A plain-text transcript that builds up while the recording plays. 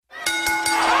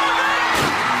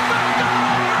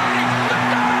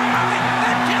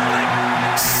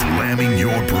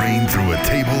brain through a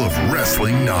table of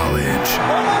wrestling knowledge.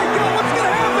 Oh my God, what's going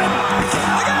to happen?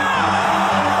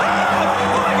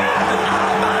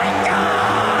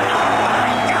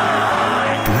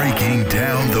 Breaking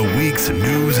down the week's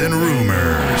news and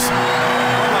rumors.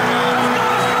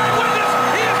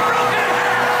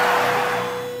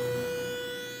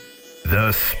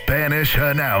 The Spanish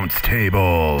Announce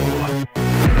Table.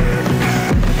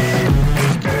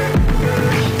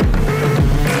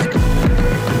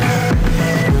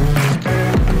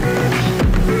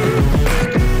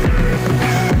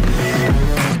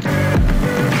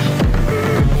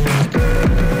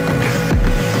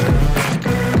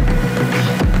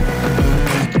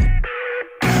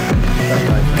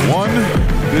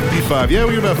 Yeah,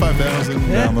 we got about 5,000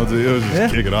 downloads.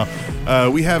 Just kick it off.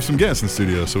 We have some guests in the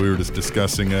studio, so we were just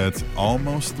discussing it.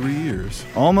 Almost 3 years.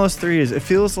 Almost 3 years. It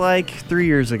feels like 3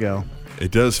 years ago.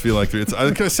 It does feel like 3. It's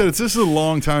like I said, this is a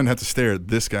long time to have to stare at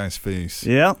this guy's face.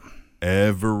 Yep.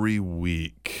 Every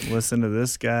week. Listen to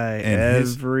this guy And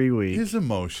every week. His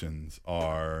emotions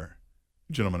are,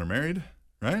 gentlemen are married,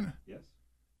 right? Yes.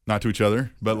 Not to each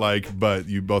other, but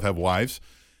you both have wives.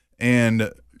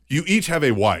 And you each have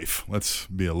a wife. Let's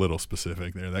be a little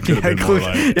specific there. That could have been more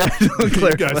like,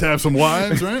 you guys have some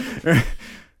wives, right?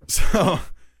 So,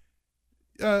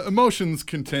 emotions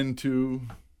can tend to,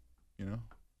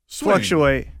 swing.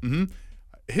 Fluctuate. Mm-hmm.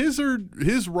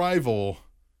 His rival,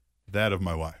 that of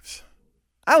my wife's.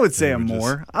 I would say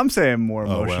I'm saying more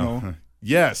emotional. Well.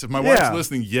 Yes, if my wife's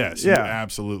listening, yes, you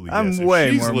absolutely. I'm yes.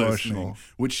 way she's more listening, emotional,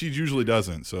 which she usually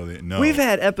doesn't. So no, we've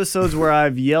had episodes where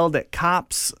I've yelled at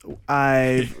cops,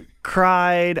 I've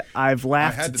cried, I've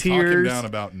laughed I had to to tears. talk him down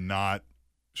about not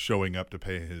showing up to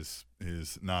pay his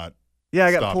not. Yeah,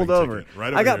 I got pulled over.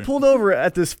 I got pulled over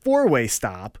at this 4-way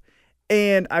stop,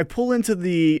 and I pull into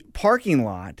the parking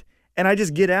lot. And I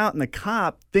just get out, and the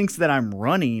cop thinks that I'm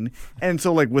running. And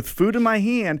so, with food in my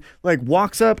hand,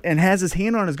 walks up and has his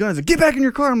hand on his gun. He's like, "Get back in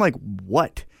your car." I'm like,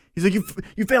 "What?" He's like,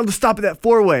 you failed to stop at that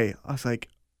 4-way. I was like,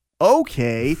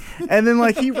 "Okay." And then,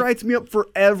 he writes me up for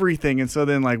everything. And so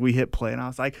then, we hit play, and I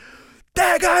was like,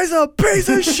 "That guy's a piece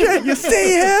of shit. You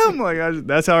see him?"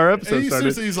 That's how our episode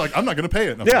started. He's like, "I'm not going to pay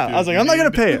it." I was like, "I'm not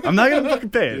going to pay it. I'm not going to fucking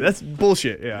pay it. That's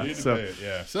bullshit." Yeah. You need to pay it.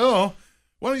 Yeah. So,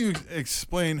 why don't you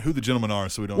explain who the gentlemen are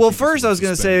so we don't... Well, first I was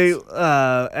going to say,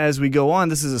 as we go on,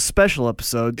 this is a special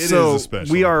episode. It is a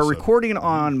special we are episode. recording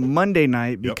on Monday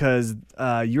night because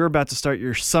you're about to start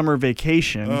your summer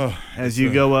vacation as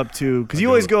you go up to... Because you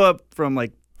always go up from,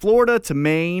 Florida to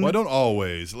Maine. Well, I don't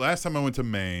always. Last time I went to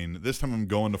Maine. This time I'm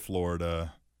going to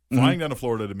Florida. Flying down to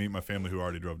Florida to meet my family who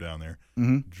already drove down there.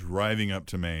 Mm-hmm. Driving up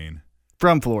to Maine.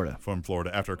 From Florida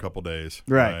after a couple days.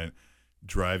 Right.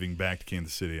 Driving back to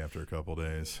Kansas City after a couple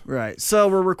days. Right. So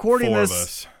we're recording 4 this. of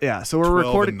us. Yeah. So we're 12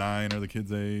 recording. and 9 are the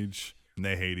kids' age. And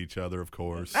they hate each other, of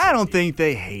course. I don't think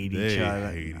they hate each other.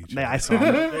 They hate each other. I saw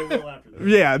them. They will after this.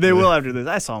 Yeah, they will after this.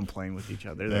 I saw them playing with each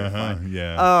other. They're fine.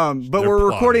 Yeah. But we're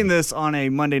recording this on a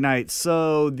Monday night,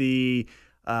 so the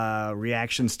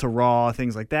reactions to Raw,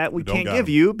 things like that, we can't give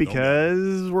you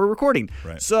because we're recording.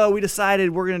 Right. So we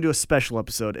decided we're going to do a special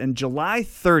episode. And July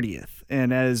 30th,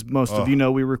 and as most of you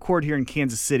know, we record here in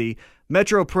Kansas City.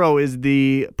 Metro Pro is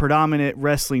the predominant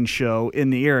wrestling show in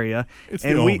the area. It's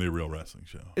the only real wrestling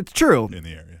show. It's true. In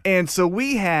the area. And so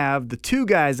we have the two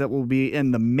guys that will be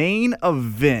in the main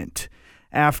event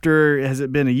after, has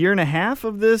it been a year and a half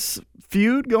of this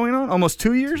feud going on? Almost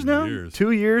 2 years now?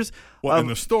 2 years. Well, and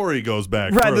the story goes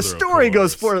back right, further, the story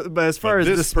goes for, but as far as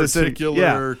this this specific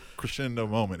particular crescendo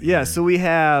moment. Yeah, here. so we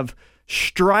have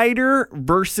Strider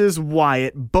versus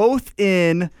Wyatt, both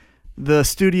in the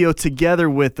studio together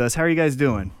with us. How are you guys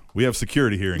doing? We have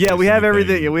security here. Yeah, we have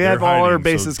everything. We have all our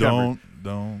bases covered.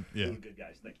 Yeah. Good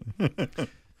guys, thank you.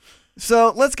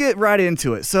 So let's get right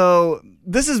into it. So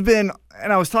this has been,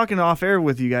 and I was talking off air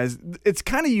with you guys, it's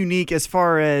kind of unique as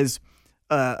far as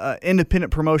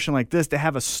independent promotion like this to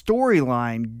have a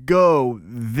storyline go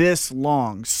this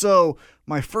long. So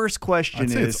my first question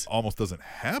is, it almost doesn't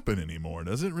happen anymore,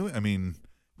 does it really? I mean,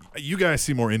 you guys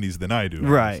see more indies than I do,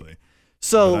 right? Obviously.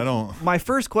 So my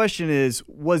first question is,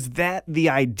 was that the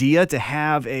idea to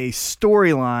have a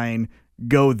storyline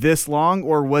go this long,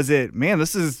 or was it, man,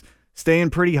 this is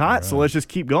staying pretty hot, so let's just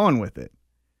keep going with it?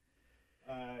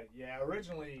 Yeah,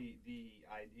 originally the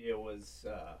idea was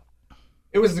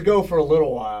it was to go for a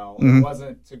little while. Mm-hmm. It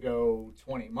wasn't to go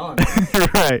 20 months.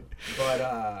 Right.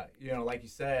 But like you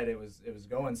said, it was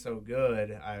going so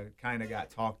good. I kind of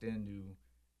got talked into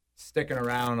sticking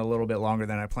around a little bit longer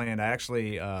than I planned. I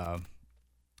actually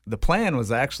the plan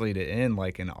was actually to end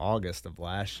in August of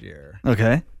last year.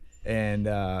 Okay. And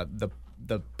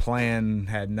the plan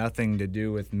had nothing to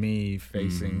do with me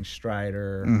facing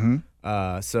Strider.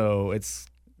 So it's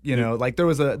like there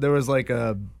was like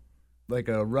a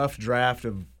rough draft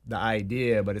of the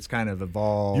idea, but it's kind of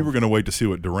evolved. You were going to wait to see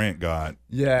what Durant got,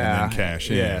 and then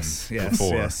cash in. Yes.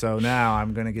 Before. So now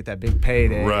I'm going to get that big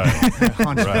payday Right.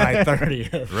 on July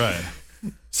 30th. Right.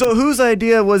 So whose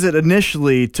idea was it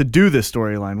initially to do this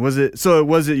storyline? Was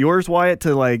it yours, Wyatt,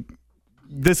 to like,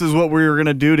 this is what we were going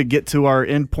to do to get to our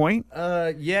end point?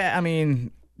 Yeah, I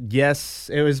mean, yes.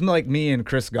 It was like me and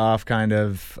Chris Goff kind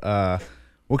of,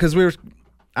 because we were,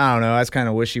 I don't know, I was kind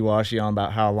of wishy-washy on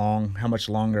about how much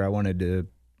longer I wanted to,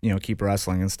 keep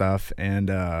wrestling and stuff. And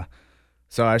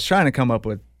so I was trying to come up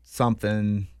with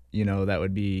something, that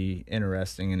would be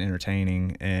interesting and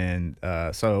entertaining. And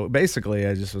so basically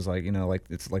I just was like,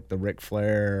 it's like the Ric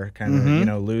Flair kind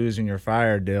of, lose and you're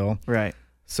fired deal. Right.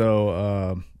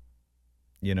 So,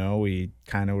 we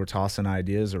kind of were tossing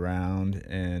ideas around,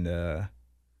 and,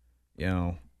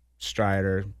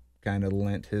 Strider kind of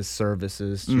lent his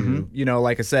services to,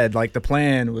 like I said, like the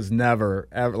plan was never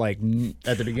ever like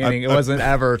at the beginning. It wasn't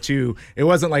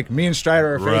like me and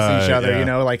Strider are facing each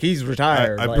other, like he's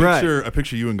retired. I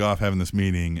picture you and Goff having this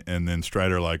meeting, and then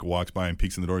Strider like walks by and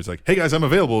peeks in the door. He's like, "Hey guys, I'm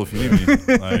available if you need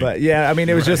me." But yeah, I mean,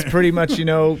 it was just pretty much, we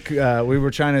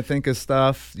were trying to think of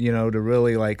stuff, to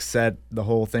really like set the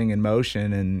whole thing in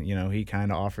motion, and he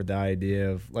kind of offered the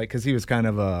idea of like, because he was kind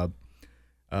of a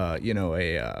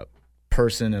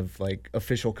person of like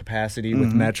official capacity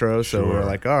with Metro, so we're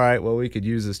like, all right, well, we could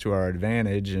use this to our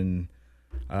advantage, and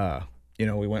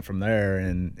we went from there,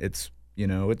 and it's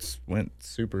went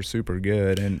super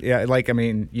good, and yeah, like I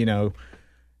mean,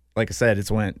 like I said, it's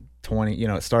went 20,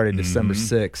 it started December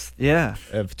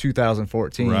 6th of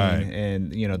 2014, right.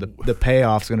 And the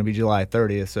payoff's going to be July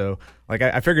 30th, so like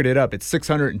I figured it up, it's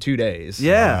 602 days,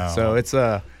 wow. So it's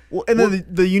Well, and then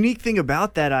the unique thing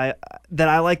about that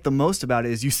I like the most about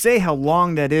it is you say how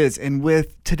long that is, and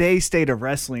with today's state of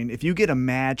wrestling, if you get a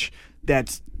match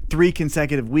that's 3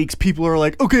 consecutive weeks, people are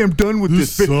like, okay, I'm done with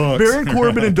this. Baron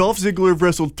Corbin and Dolph Ziggler have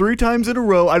wrestled 3 times in a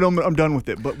row. I'm done with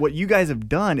it. But what you guys have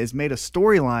done is made a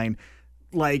storyline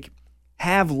like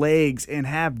have legs and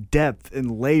have depth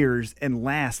and layers and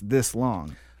last this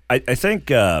long. I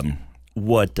think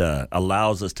what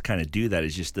allows us to kind of do that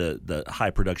is just the high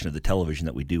production of the television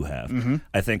that we do have.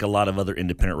 I think a lot of other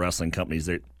independent wrestling companies,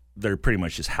 they're pretty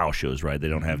much just house shows, right? They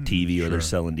don't have TV, or they're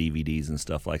selling DVDs and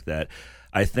stuff like that.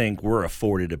 I think we're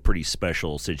afforded a pretty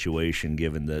special situation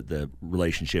given the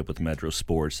relationship with Metro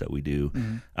Sports that we do.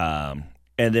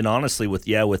 And then honestly, with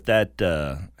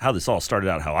that, how this all started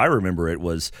out, how I remember it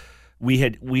was we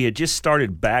had just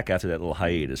started back after that little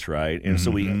hiatus, right? And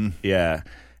so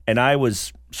and I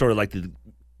was sort of like the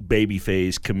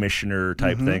babyface commissioner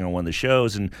type thing on one of the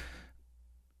shows, and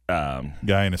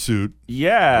guy in a suit.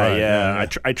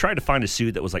 I tried to find a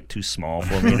suit that was like too small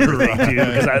for me,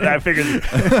 because I figured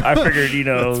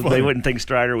they wouldn't think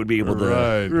Strider would be able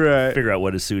to figure out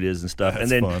what a suit is and stuff.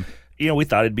 That's and then fun. We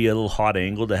thought it'd be a little hot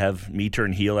angle to have me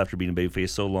turn heel after being a babyface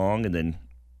so long, and then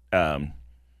I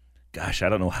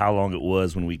don't know how long it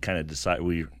was when we kind of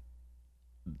decided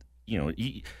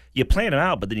you plan it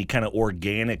out, but then you kind of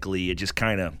organically, it just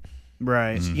kind of,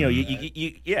 right?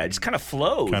 It just kind of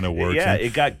flowed. Kind of works. Yeah,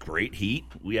 it got great heat.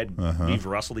 We've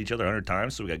wrestled each other 100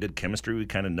 times, so we got good chemistry. We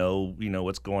kind of know,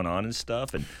 what's going on and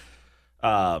stuff. And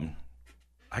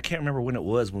I can't remember when it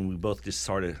was when we both just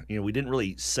sort of, we didn't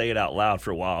really say it out loud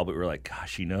for a while, but we were like,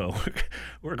 gosh, you're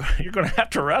going to have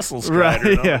to wrestle,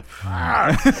 Strider. Right? Yeah.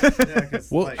 I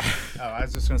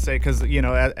was just going to say, because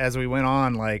as we went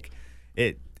on, like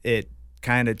it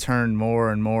kind of turned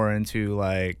more and more into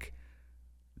like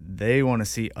they want to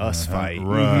see us fight,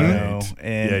 right?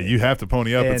 And you have to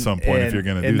pony up at some point if you're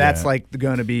going to do that. And that's like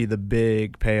going to be the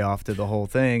big payoff to the whole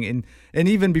thing. And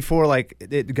even before like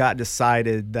it got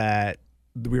decided that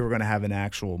we were going to have an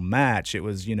actual match, it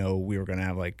was we were going to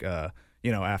have like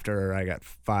after I got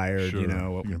fired, You're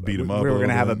gonna beat him up. We were going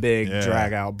to have a big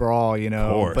drag out brawl,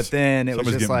 But then it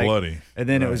was just like bloody. And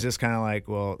then it was just kind of like,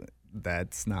 well,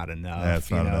 that's not enough. That's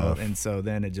not enough. And so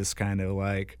then it just kind of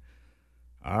like,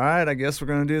 all right, I guess we're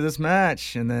going to do this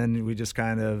match. And then we just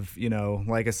kind of,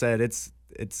 like I said, it's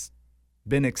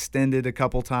been extended a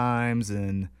couple times.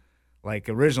 And like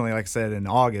originally, like I said, in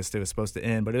August, it was supposed to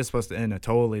end, but it was supposed to end a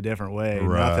totally different way.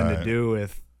 Right. Nothing to do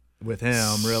with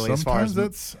him, really. Sometimes as far as the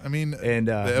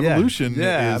evolution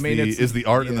is the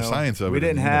art and the science of it. We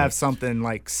didn't have something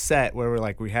like set where we're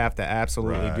like, we have to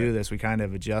absolutely do this. We kind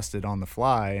of adjusted on the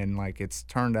fly, and like it's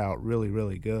turned out really,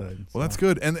 really good. Well, that's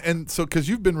good. And so because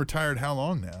you've been retired how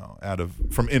long now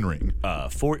from in-ring?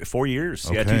 4 years.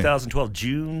 Okay. Yeah, 2012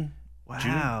 June.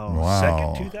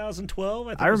 Wow. 2nd,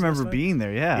 2012. I remember being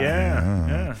there.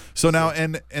 Yeah. So now,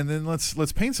 and then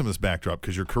let's paint some of this backdrop,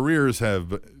 because your careers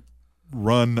have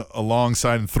run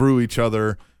alongside and through each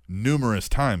other numerous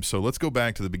times. So let's go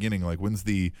back to the beginning. Like, when's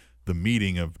the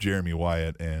meeting of Jeremy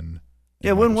Wyatt and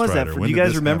when was Strider? that? Do you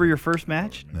guys remember your first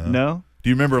match? No? Do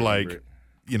you remember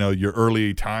your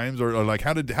early times, or like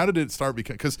how did it start?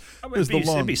 Because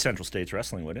it'd be Central States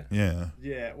Wrestling, would it? Yeah.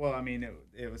 Yeah. Well, I mean,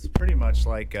 it was pretty much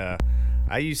like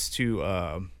I used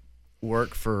to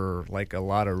work for like a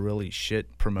lot of really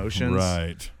shit promotions,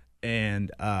 right?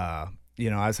 And I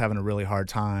was having a really hard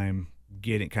time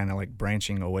getting kind of like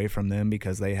branching away from them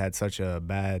because they had such a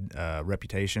bad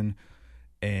reputation,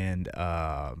 and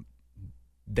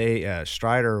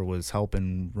Strider was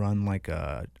helping run like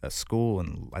a school,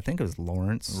 and I think it was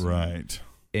Lawrence. Right.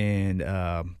 And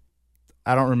I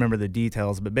don't remember the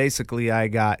details, but basically I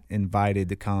got invited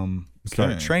to come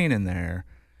start training there.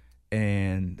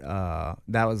 And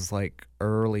that was like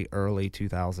early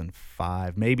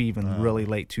 2005, maybe even really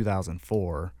late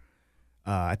 2004.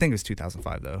 I think it was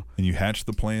 2005 though. And you hatched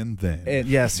the plan then.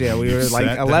 We were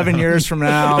like 11 years from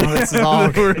now. This is all.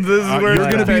 This is where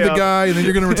you're going to be the guy, and then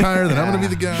you're going to retire. Then I'm going to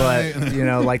be the guy.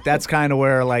 But like that's kind of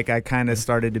where like I kind of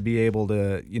started to be able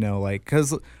to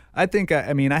because I think I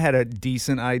had a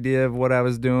decent idea of what I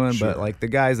was doing, but like the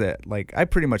guys that like I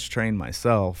pretty much trained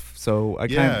myself, so I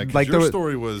kind of like your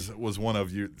story was one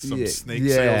of some snake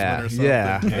salesman or something.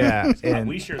 Yeah. And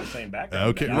we share the same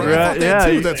background. Okay, right.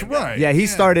 That's right. Yeah, he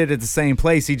started at the same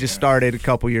place. He just started a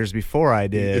couple years before I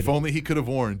did. If only he could have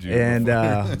warned you.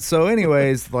 And so,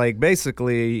 anyways, like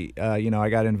basically, I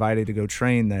got invited to go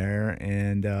train there,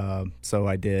 and so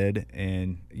I did,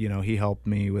 and he helped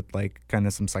me with like kind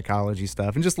of some psychology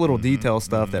stuff and just little detail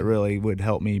stuff that really would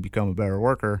help me become a better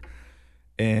worker.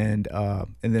 And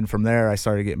then from there I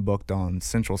started getting booked on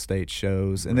Central States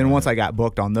shows, and then once I got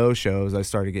booked on those shows, I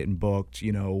started getting booked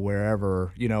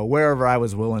wherever I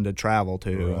was willing to travel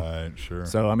to. Right, sure.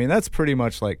 So I mean that's pretty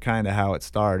much like kind of how it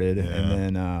started. And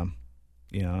then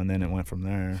and then it went from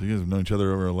there. So you guys have known each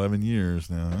other over 11 years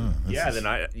now. Huh? Then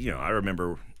I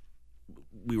remember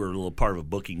we were a little part of a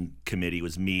booking committee. It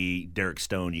was me, Derek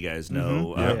Stone, you guys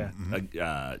know,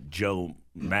 Joe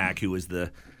Mack, who was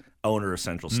the owner of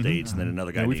Central States, and then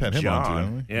another guy named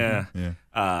John.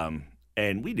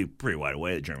 And we knew pretty wide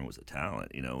away that Jeremy was a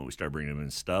talent. We started bringing him in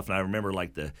stuff, and I remember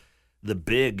like the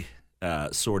big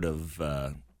sort of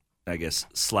I guess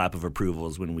slap of approval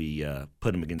is when we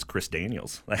put him against Chris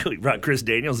Daniels. Like we brought Chris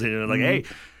Daniels in, and like, hey,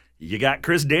 you got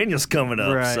Chris Daniels coming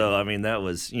up. Right. So I mean that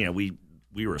was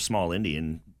we were a small indie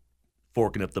and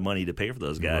forking up the money to pay for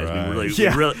those guys.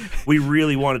 Right. We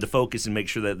really wanted to focus and make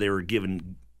sure that they were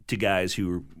given to guys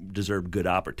who deserved good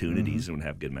opportunities and would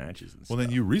have good matches. And stuff.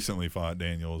 Then you recently fought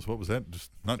Daniels. What was that? Just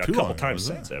not too long. A couple times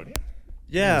since, haven't you?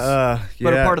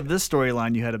 But a part of this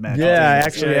storyline, you had a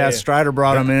match. Strider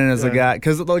brought him in as a guy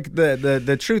because like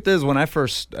the truth is when I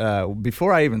first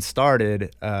before I even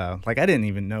started, like I didn't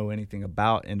even know anything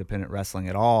about independent wrestling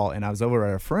at all, and I was over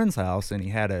at a friend's house and he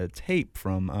had a tape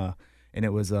from and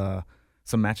it was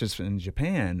some matches in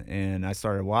Japan, and I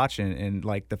started watching, and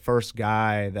like the first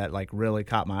guy that like really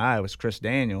caught my eye was Chris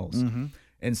Daniels.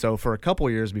 And so for a couple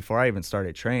years before I even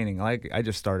started training, like I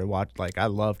just started watching. Like I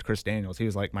loved Chris Daniels. He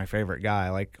was like my favorite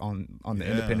guy, like on the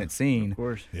independent scene. Of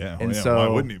course. Yeah. And so why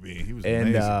wouldn't he be? He was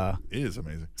amazing. He is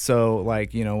amazing. So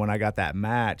like when I got that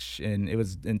match, and it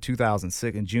was in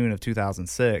 2006, in June of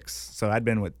 2006. So I'd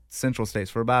been with Central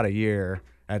States for about a year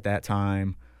at that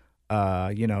time.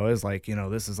 It was like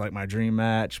this is like my dream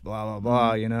match, blah blah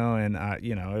blah. And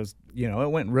it was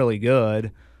it went really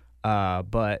good,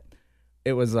 but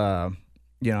it was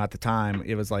at the time,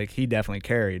 it was like he definitely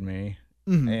carried me,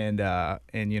 and I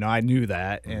knew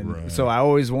that, and so I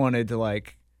always wanted to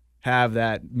like have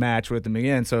that match with him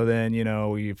again. So then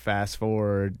we fast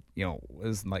forward, it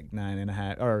was like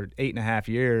 8.5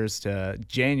 years to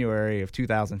January of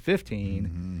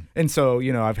 2015, and so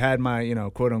I've had my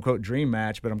quote unquote dream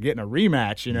match, but I'm getting a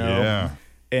rematch,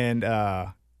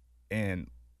 and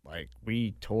like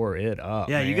we tore it up.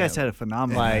 Yeah, man. You guys had a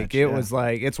phenomenal match. It was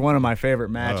like it's one of my favorite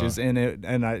matches, and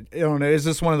it's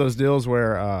just one of those deals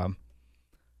where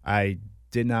I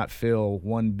did not feel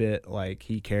one bit like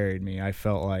he carried me. I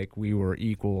felt like we were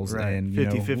equals, and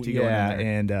 50-50 going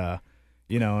in there.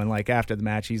 And like after the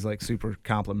match, he's like super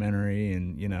complimentary,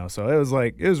 and so it was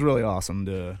really awesome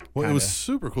to. Well, it was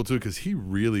super cool too because he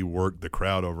really worked the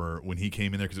crowd over when he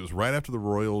came in there because it was right after the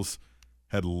Royals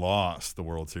had lost the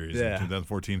World Series in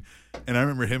 2014. And I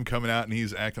remember him coming out and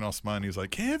he's acting all smiley. He was like,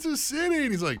 Kansas City.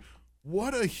 And he's like,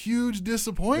 what a huge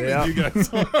disappointment you guys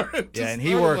are. Yeah, and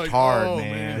he worked hard, oh,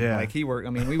 man. Yeah. Like he worked.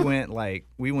 I mean, we went like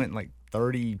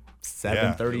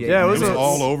 37, 38. Yeah, it was was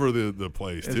all over the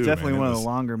place, It's too. definitely man. one of the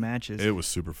longer matches. It was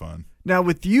super fun. Now,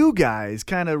 with you guys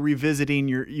kind of revisiting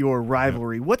your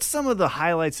rivalry, what's some of the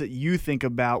highlights that you think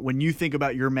about when you think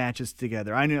about your matches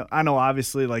together? I know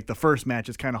obviously like the first match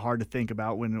is kind of hard to think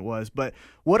about when it was, but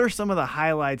what are some of the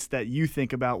highlights that you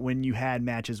think about when you had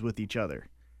matches with each other?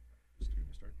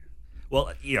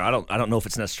 Well, I don't know if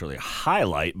it's necessarily a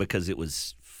highlight because it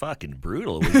was fucking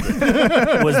brutal.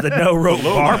 It was the no rope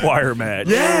barbed wire match.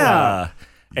 Yeah.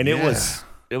 And it was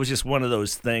just one of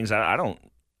those things. I don't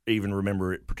even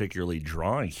remember it particularly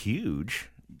drawing huge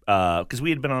because we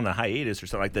had been on a hiatus or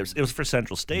something like that. It was for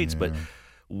Central States, but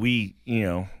we,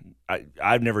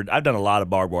 I've done a lot of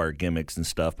barbed wire gimmicks and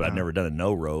stuff, but I've never done a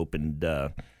no rope. And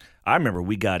I remember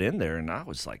we got in there and I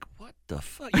was like, what the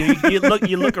fuck? You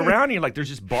look around and you're like, there's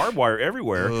just barbed wire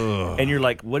everywhere. And you're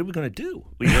like, what are we going to do?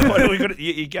 What are we going to,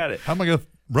 you got it. How am I going to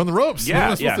run the ropes? Yeah,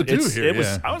 what am I supposed to do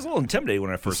here? I was a little intimidated when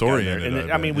I first got there.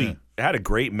 And we had a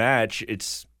great match.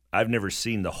 I've never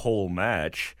seen the whole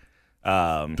match.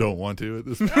 Don't want to at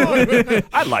this point.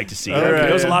 I'd like to see it. Right,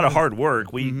 it was a lot of hard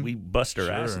work. We bust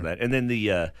our ass in that. And then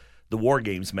the War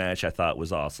Games match I thought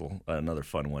was also another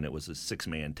fun one. It was a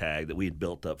 6-man tag that we had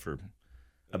built up for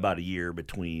about a year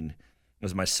between it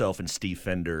was myself and Steve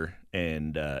Fender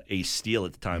and Ace Steel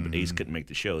at the time, but Ace couldn't make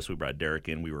the show, so we brought Derek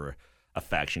in. We were a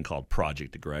faction called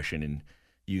Project Aggression, and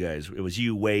it was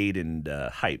you, Wade, and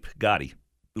Hype Gotti.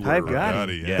 Hype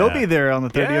Gotti. Yeah. They'll be there on the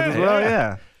 30th as well,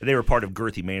 yeah. They were part of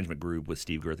Girthy Management Group with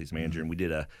Steve Girthy's manager, and we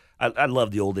did I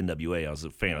loved the old NWA. I was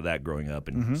a fan of that growing up,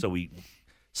 and so we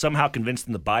somehow convinced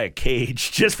them to buy a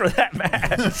cage just for that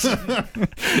match.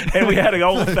 And we had an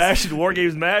old-fashioned War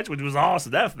Games match, which was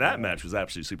awesome. That match was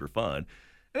absolutely super fun. And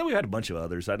then we had a bunch of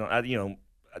others.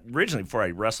 Originally before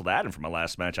I wrestled Adam for my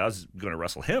last match, I was going to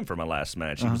wrestle him for my last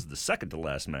match. It was the second to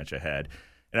last match I had.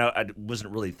 And I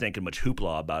wasn't really thinking much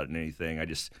hoopla about it and anything. I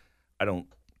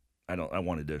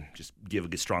wanted to just give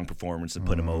a strong performance and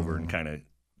put him over and kind of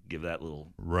give that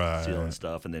little seal and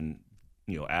stuff. And then,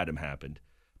 Adam happened.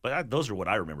 But those are what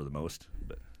I remember the most.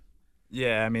 But.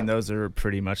 Yeah, I mean, those are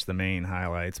pretty much the main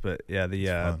highlights. But yeah,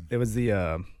 it was we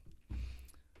had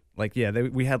like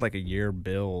a year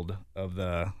build of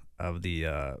the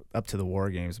up to the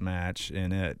War Games match,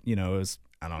 and it was.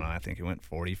 I don't know. I think it went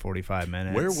 40, 45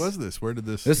 minutes. Where was this? Where did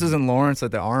this? This is in Lawrence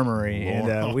at the Armory,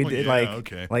 and we did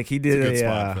like he did a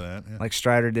spot for that. Yeah. Like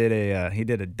Strider did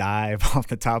a dive off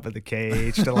the top of the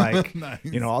cage to like nice.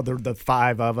 All the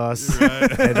 5 of us,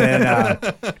 Right.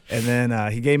 and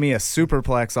then he gave me a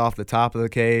superplex off the top of the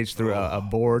cage through a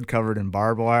board covered in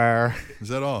barbed wire. Is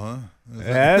that all, huh?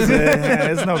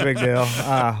 It's no big deal.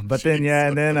 But then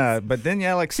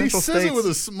like Central States. He says it with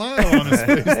a smile on his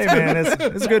face. Hey man,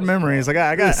 it's good memories.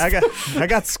 I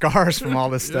got scars from all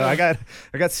this stuff. I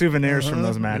got souvenirs from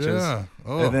those matches. Yeah.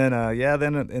 Oh.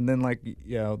 And then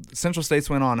Central States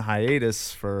went on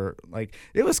hiatus for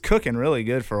it was cooking really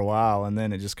good for a while, and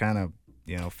then it just kind of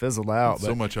fizzled out.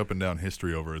 So much up and down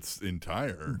history over its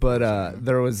entire. But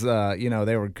there was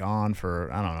they were gone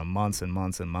for I don't know months and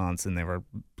months and months, and they were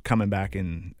coming back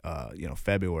in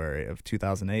February of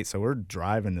 2008. So we're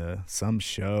driving to some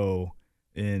show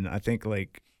in I think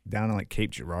down in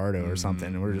Cape Girardeau or something,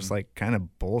 and we're just kind of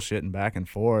bullshitting back and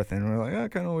forth, and we're like, I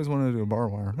kind of always wanted to do a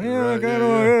barbed wire.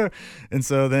 Yeah. And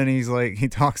so then he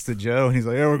talks to Joe, and he's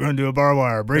like, we're going to do a barbed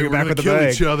wire. Bring it back with the bag. We're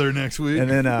going to kill each other next week. And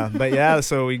then,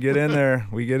 so we get in there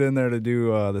to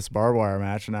do this barbed wire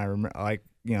match, and I remember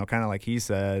kind of like he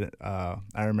said, I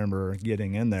remember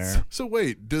getting in there. So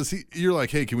wait, you're like,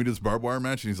 hey, can we do this barbed wire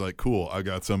match? And he's like, cool, I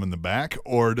got some in the back.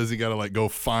 Or does he got to go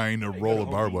find a roll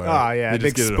of barbed wire? Oh yeah, they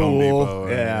big just get spool. It at Home Depot,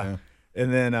 yeah.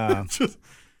 And then,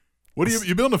 what are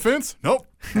you building a fence? Nope.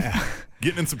 Yeah.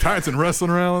 Getting in some tights and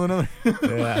wrestling around with another.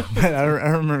 Yeah, but I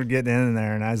remember getting in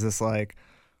there, and I was just like,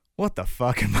 what the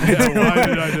fuck am I doing? Why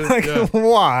did I just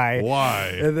why? Why?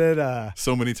 And then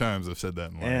so many times I've said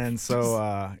that in life. And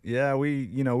so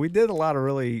we did a lot of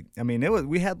really. I mean,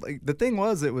 the thing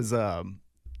was it was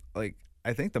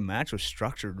I think the match was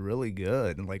structured really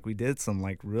good, and we did some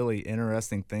really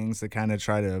interesting things to kind of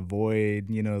try to avoid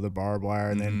the barbed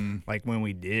wire, and then when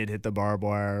we did hit the barbed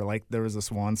wire, there was this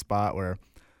one spot where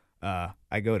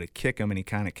I go to kick him, and he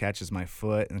kind of catches my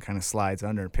foot and kind of slides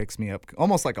under and picks me up,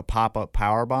 almost like a pop-up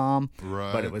power bomb.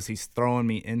 Right. But he's throwing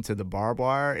me into the barbed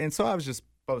wire, and so I was just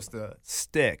supposed to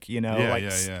stick,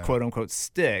 quote unquote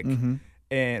stick.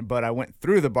 Mm-hmm. But I went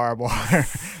through the barbed wire,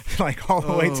 like all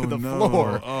the way to the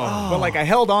floor. But like I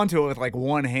held onto it with like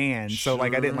one hand, so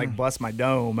like I didn't like bust my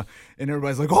dome. And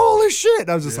everybody's like, "Holy shit!"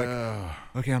 I was just like,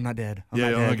 "Okay, I'm not dead.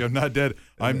 I'm not dead.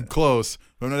 I'm close.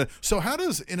 But I'm not dead." So how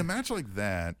does in a match like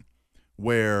that,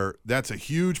 where that's a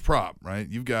huge prop, right?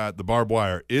 You've got the barbed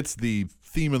wire. It's the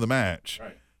theme of the match.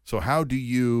 Right. So how do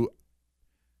you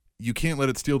can't let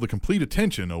it steal the complete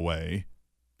attention away,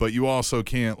 but you also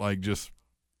can't like just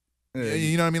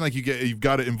you know what I mean? Like you've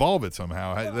got to involve it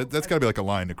somehow. That's got to be like a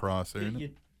line to cross there.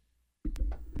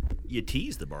 You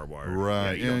tease the barbed wire.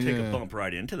 Right. You don't take a bump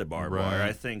right into the barbed wire.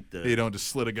 I think you don't just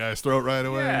slit a guy's throat right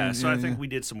away. Yeah, so I think we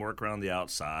did some work around the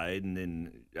outside and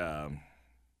then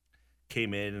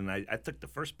came in and I took the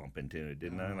first bump into it,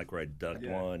 didn't I? Like where I ducked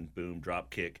one, boom, drop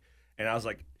kick. And I was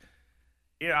like,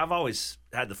 I've always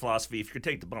had the philosophy, if you could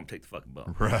take the bump, take the fucking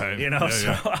bump. Right.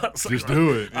 So I was just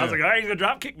do it. I was like, all right, he's going to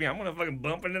drop kick me. I'm going to fucking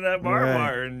bump into that barbed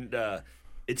wire. And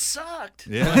it sucked.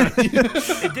 Yeah.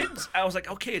 It didn't. I was like,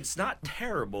 okay, it's not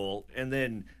terrible. And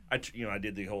then I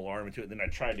did the whole arm into it. And then I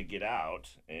tried to get out.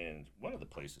 And one of the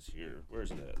places here, where's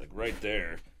that? Like right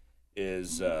there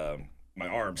is my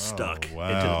arm stuck.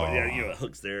 Wow. Into the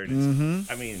hooks there. And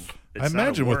it's, I mean, it's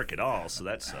not a work at all. So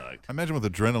that sucked. I imagine with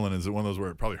adrenaline, is it one of those where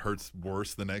it probably hurts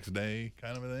worse the next day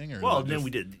kind of a thing? Or well, then we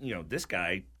did, this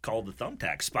guy called the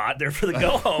thumbtack spot there for the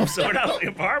go home. So we're not only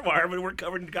a barbed wire, but we're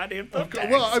covered in goddamn thumbtacks.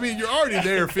 Well, I mean, you're already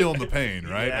there feeling the pain,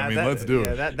 right? Yeah, I mean, let's do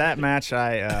it. That match,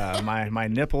 my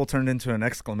nipple turned into an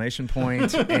exclamation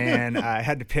point, and I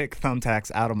had to pick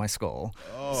thumbtacks out of my skull.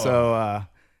 So,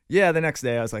 the next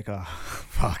day I was like, oh,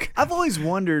 fuck. I've always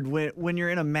wondered when you're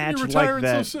in a match you're like retiring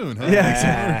that. so soon, huh? Yeah,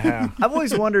 exactly. I've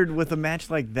always wondered with a match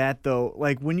like that, though,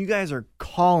 like when you guys are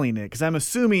calling it, because I'm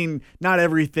assuming not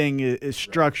everything is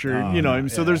structured,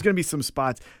 so there's going to be some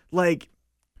spots. Like,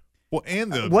 well,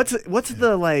 and the what's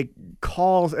the like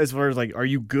calls as far as like, are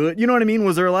you good? You know what I mean?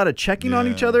 Was there a lot of checking on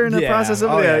each other in the process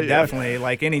of it? Yeah, definitely.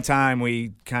 Like anytime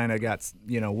we kind of got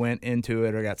went into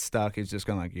it or got stuck, it's just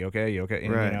kind of like, you okay?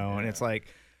 And, and it's like.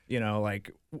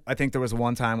 Like I think there was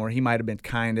one time where he might have been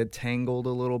kind of tangled a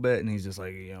little bit, and he's just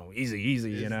like,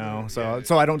 easy,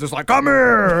 So I don't just like, come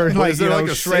here, and like, like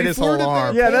shred his whole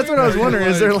arm. Yeah, that's what I was wondering.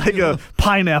 Is there like a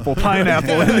pineapple, and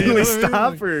then we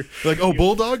stop or like,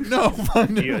 bulldog? No.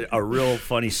 A real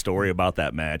funny story about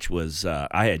that match was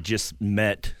I had just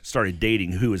started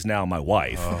dating who is now my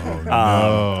wife,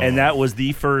 and that was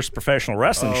the first professional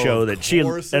wrestling show that she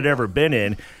had ever been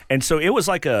in. And so it was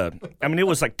like it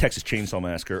was like Texas Chainsaw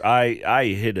Massacre. I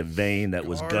hit a vein that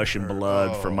was gushing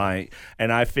blood from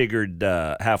and I figured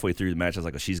halfway through the match, I was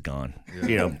like, oh, she's gone.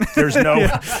 Yeah.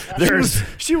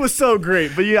 She was so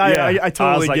great, but I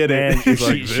totally get it.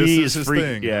 She's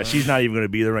freak. Yeah, she's not even going to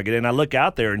be there when I get in. I look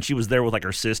out there, and she was there with like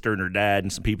her sister and her dad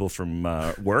and some people from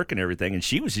work and everything, and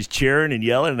she was just cheering and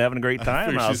yelling and having a great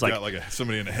time. I was like, got like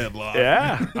somebody in a headlock.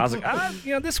 Yeah, I was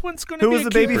like, this one's going to be. Who was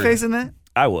the baby face in that?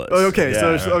 I was. Oh, okay,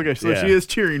 so she is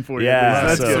cheering for you. Yeah,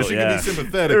 that's good. So she can be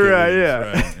sympathetic. Right,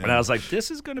 yeah. Right. And I was like,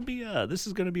 this is going to be a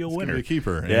winner. Be a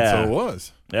keeper. And yeah. so it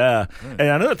was. Yeah. Right. And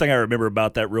another thing I remember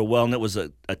about that real well, and it was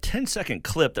a 10-second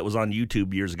clip that was on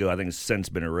YouTube years ago. I think it's since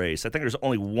been erased. I think there's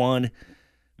only one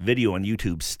video on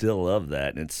YouTube still of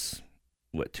that, and it's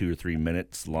 2 or 3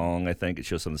 minutes long. I think it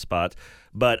shows some of the spots.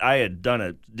 But I had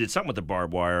did something with the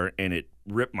barbed wire, and it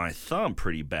ripped my thumb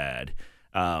pretty bad.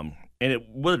 And it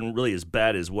wasn't really as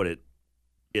bad as what it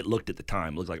looked at the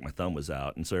time. It looked like my thumb was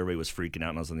out. And so everybody was freaking out,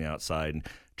 and I was on the outside. And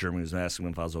Jeremy was asking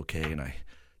me if I was okay. And I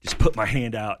just put my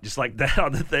hand out just like that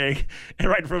on the thing. And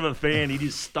right in front of a fan, he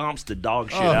just stomps the dog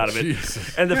shit out of it.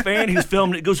 Jesus. And the fan who's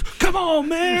filming it goes, come on,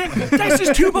 man. That's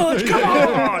just too much. Come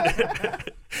on.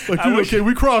 Like, okay,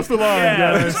 we crossed the line,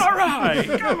 guys. It's all right.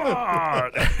 Come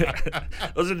on.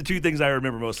 Those are the two things I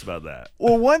remember most about that.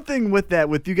 Well, one thing with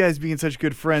you guys being such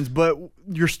good friends, but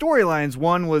your storylines,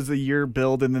 one was a year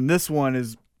build, and then this one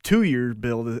is 2-year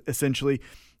build, essentially.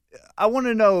 I want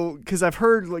to know, because I've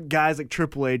heard like guys like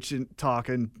Triple H talk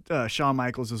and Shawn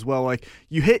Michaels as well, like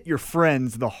you hit your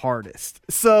friends the hardest.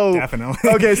 So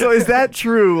definitely. Okay, so is that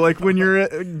true? Like when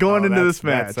you're going into this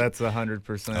match? That's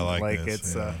 100%. I like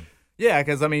this, it's yeah,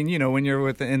 because I mean, when you're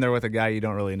in there with a guy you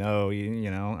don't really know,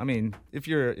 I mean, if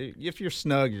you're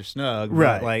snug, you're snug,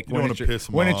 right? But like you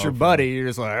when it's your buddy, you're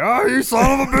just like, oh, you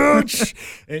son of a bitch,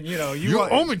 and you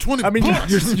owe me $20. I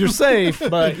mean, you're safe,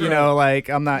 but like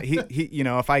I'm not. He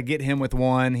if I get him with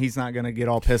one, he's not gonna get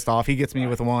all pissed off. He gets me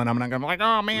with one, I'm not gonna be like,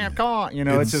 oh man, come on.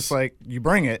 It's just like you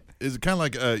bring it. Is it kind of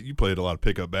like you played a lot of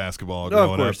pickup basketball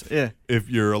growing of course, up? Yeah. If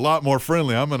you're a lot more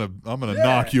friendly, I'm gonna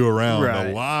knock you around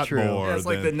a lot more. Yeah, it's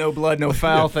like the no blood, no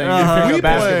foul thing. We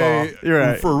basketball.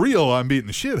 play for real. I'm beating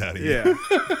the shit out of you.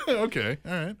 Yeah. Okay.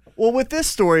 All right. Well, with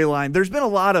this storyline, there's been a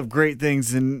lot of great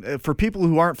things. And for people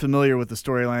who aren't familiar with the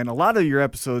storyline, a lot of your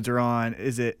episodes are on,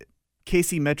 is it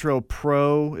KC Metro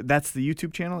Pro? That's the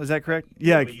YouTube channel. Is that correct?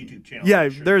 Yeah. YouTube channel. Yeah,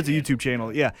 Sure. there's a YouTube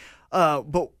channel. Yeah.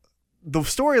 But the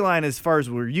storyline, as far as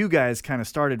where you guys kind of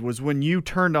started, was when you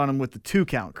turned on him with the 2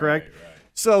 count, correct? Right.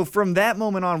 So from that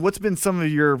moment on, what's been some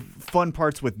of your fun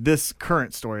parts with this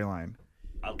current storyline?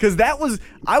 Because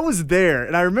I was there,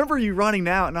 and I remember you running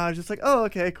out, and I was just like, oh,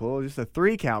 okay, cool, just a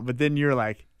 3 count. But then you're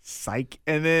like, psych.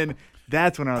 And then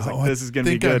that's when I was like, this is going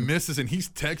to be good. I think I missed this, and he's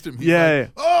texting me. Yeah.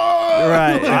 Oh!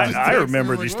 Right. I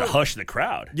remember just to hush the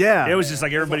crowd. Yeah. It was just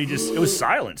like everybody it was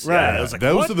silence. Right. Yeah, it was like,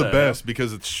 Those what are the best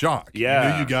because it's shock. Yeah.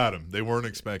 You knew you got him. They weren't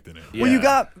expecting it. Yeah.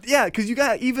 Well, because you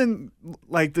got even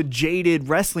like the jaded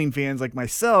wrestling fans like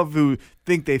myself who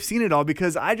think they've seen it all,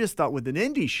 because I just thought with an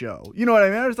indie show, you know what I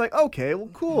mean? I was like, okay, well,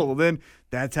 cool. Then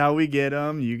that's how we get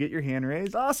them. You get your hand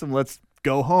raised. Awesome. Let's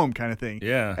go home kind of thing.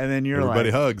 Yeah. And then you're Everybody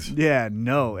like, hugs. yeah,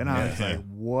 no. And I was like,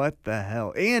 what the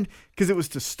hell? And because it was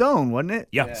to Stone, wasn't it?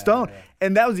 Yeah. Stone. Yeah.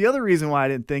 And that was the other reason why I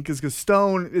didn't think, is because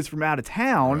Stone is from out of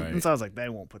town. Right. And so I was like, they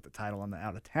won't put the title on the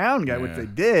out of town guy, which they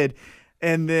did.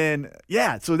 And then,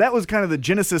 so that was kind of the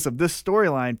genesis of this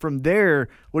storyline. From there,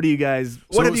 what have you guys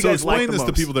liked explain the this most?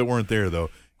 to people that weren't there, though.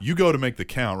 You go to make the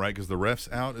count, right? Because the ref's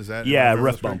out. Is that? Yeah, remember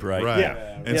ref this bump, right? Right.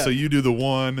 Yeah. And so you do the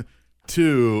 1,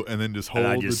 2, and then just hold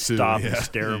And I the just 2. stop and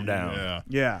stare him down. Yeah.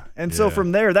 Yeah. And so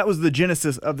from there, that was the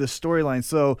genesis of this storyline.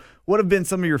 So what have been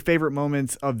some of your favorite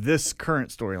moments of this current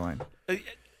storyline?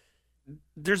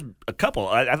 There's a couple.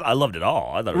 I loved it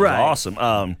all. I thought it was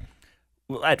awesome.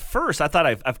 Well, at first, I thought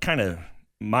I've kind of,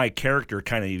 my character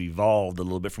kind of evolved a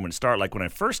little bit from when it started. Like when I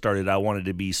first started, I wanted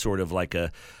to be sort of like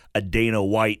a Dana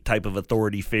White type of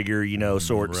authority figure, you know,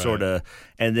 sort of.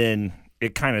 And then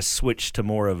it kind of switched to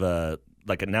more of a,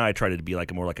 now I try to be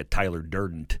more like a Tyler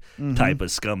Durden type of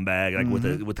scumbag, like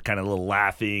with the kind of little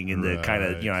laughing and the kind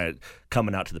of,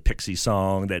 coming out to the Pixie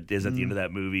song that is at the end of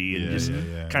that movie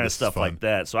and kind of stuff like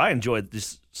that. So I enjoyed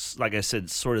this, like I said,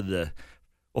 sort of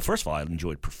well, first of all, I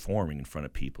enjoyed performing in front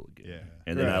of people again. Yeah.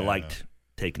 And then I liked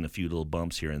taking a few little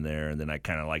bumps here and there, and then I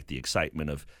kind of liked the excitement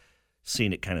of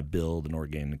seeing it kind of build and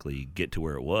organically get to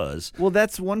where it was. Well,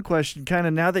 that's one question. Kind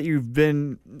of now that you're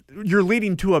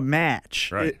leading to a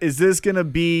match. Right. Is this going to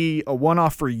be a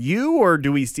one-off for you, or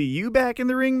do we see you back in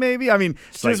the ring maybe? I mean,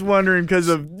 just wondering because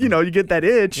of, you get that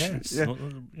itch. Yeah.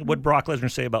 What Brock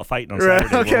Lesnar say about fighting on Right.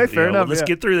 Saturday? Okay, fair enough. Let's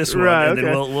get through this one, Right, and then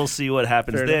okay. we'll see what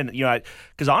happens Fair then.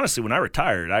 Because honestly, when I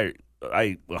retired,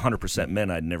 I 100%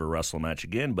 meant I'd never wrestle a match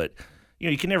again, but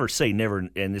you can never say never,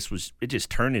 and it just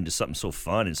turned into something so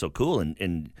fun and so cool,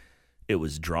 and it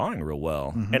was drawing real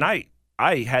well. Mm-hmm. And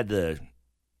I had the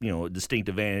distinct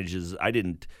advantages. I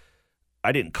didn't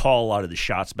call a lot of the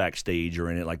shots backstage or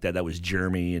anything like that. That was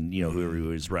Jeremy and whoever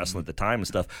was wrestling at the time and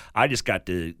stuff. I just got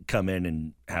to come in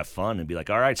and have fun and be like,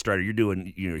 all right, Strider,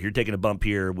 you're taking a bump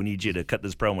here. We need you to cut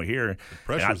this promo here. The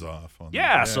pressure's off.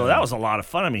 So that was a lot of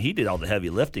fun. I mean, he did all the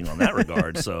heavy lifting on that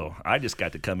regard. So I just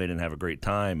got to come in and have a great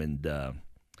time, and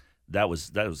that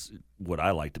was what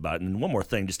I liked about it. And one more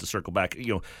thing, just to circle back,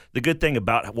 the good thing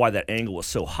about why that angle was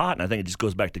so hot, and I think it just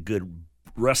goes back to good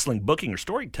wrestling booking or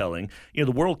storytelling,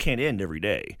 the world can't end every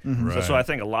day. Right. So I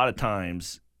think a lot of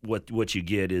times what you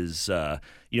get is,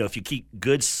 if you keep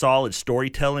good, solid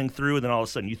storytelling through, and then all of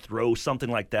a sudden you throw something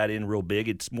like that in real big,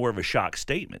 it's more of a shock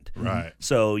statement. Right.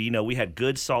 So, we had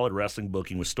good, solid wrestling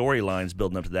booking with storylines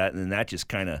building up to that, and then that just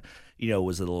kind of,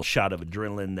 was a little shot of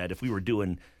adrenaline that if we were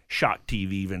doing shock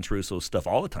TV, Vince Russo stuff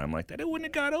all the time like that, it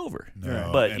wouldn't have got over. No,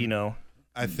 But,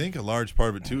 I think a large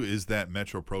part of it, too, is that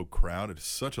Metro Pro crowd. It's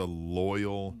such a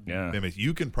loyal image.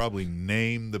 You can probably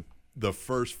name the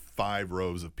first 5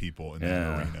 rows of people in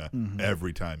that arena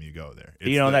every time you go there.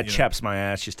 That chaps my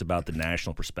ass just about the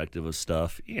national perspective of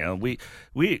stuff.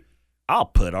 I'll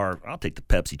take the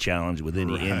Pepsi challenge with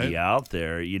any indie out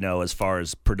there, as far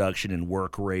as production and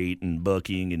work rate and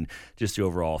booking and just the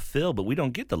overall feel, but we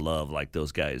don't get the love like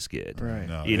those guys get. Right.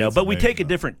 No, but we take a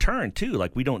different turn too.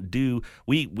 Like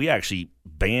we actually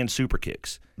ban super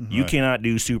kicks. You cannot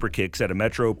do super kicks at a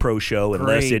Metro Pro show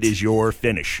unless it is your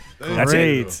finish. That's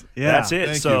Great. it. Yeah. That's it.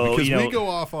 Thank So you, because we go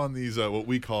off on these what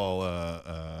we call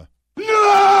the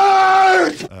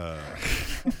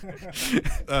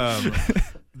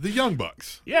Young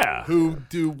Bucks. Yeah. Who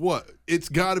do what? It's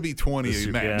got to be 20 a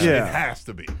match. Yeah. It has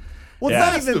to be. Well,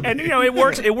 Yeah. it's not even. And it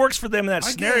works. It works for them in that I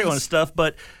scenario and guess. stuff.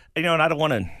 But and I don't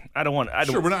want to. I don't.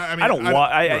 Sure, we're not- I mean, I don't.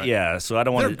 right. Yeah. So I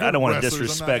don't want They're to. I don't want to good wrestlers,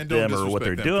 disrespect and don't them or what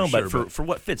they're disrespect them doing. for sure, But for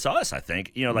what fits us, I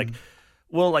think. Like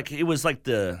it was like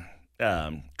the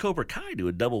Cobra Kai do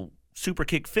a double super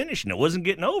kick finish, and it wasn't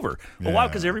getting over. Well, why?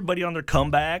 Because everybody on their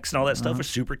comebacks and all that stuff was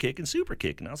super kick. And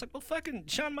I was like, well, fucking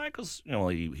Shawn Michaels,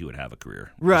 he would have a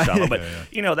career, right? But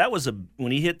that was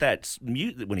when he hit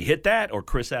that, or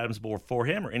Chris Adams before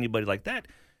him, or anybody like that,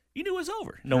 you knew it was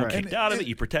over. No one kicked out of it.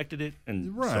 You protected it,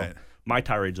 and so my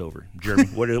tirade's over. Jeremy,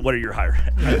 what are your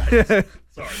highlights?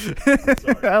 Sorry.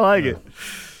 I like it.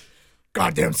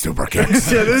 Goddamn super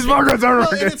kicks. Yeah, this fucker's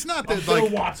over. And it's not that Bill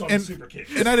Watts on the super kick.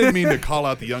 And I didn't mean to call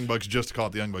out the Young Bucks just to call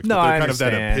it the Young Bucks. No, but they're I kind of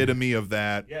that understand. epitome of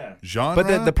that genre.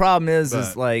 But the problem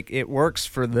is like it works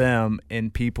for them,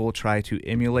 and people try to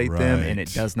emulate them, and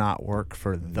it does not work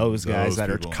for those guys that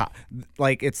people. are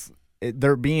like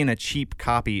they're being a cheap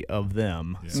copy of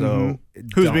them. So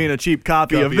who's being a cheap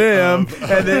copy of them?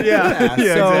 And then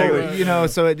exactly.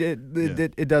 So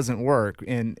it doesn't work.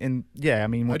 And I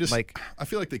mean, I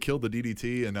feel like they killed the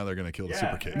DDT, and now they're going to kill the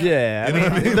super kick. Yeah,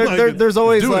 I mean, there's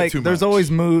always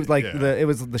moves like it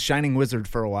was the Shining Wizard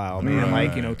for a while. I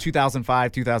mean,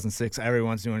 2005, 2006,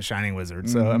 everyone's doing Shining Wizard.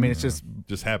 So I mean, it's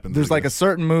just happens. There's like a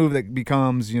certain move that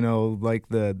becomes like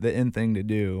the in thing to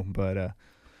do, but.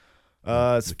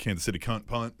 The Kansas City cunt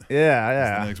punt. Yeah.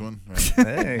 That's the next one.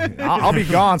 Right? Hey, I'll be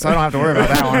gone, so I don't have to worry about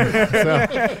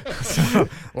that one. So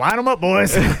line them up,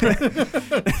 boys.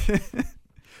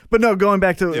 But no, going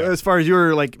back to as far as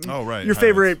your your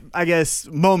favorite, I guess,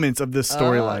 moments of this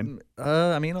storyline.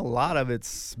 I mean, a lot of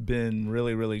it's been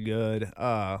really, really good.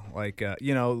 From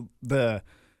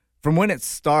when it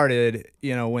started,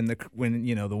 when the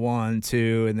 1,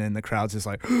 2, and then the crowd's just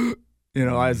like, I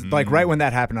was like, right when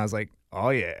that happened, I was like, oh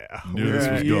yeah, knew this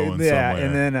was going somewhere.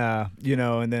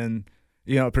 And then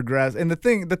it progressed. And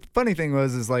the funny thing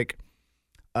was like,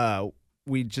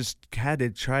 we just had to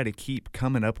try to keep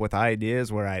coming up with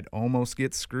ideas where I'd almost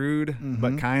get screwed,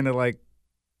 but kind of like,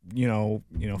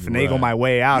 finagle my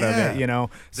way out of it.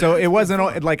 So it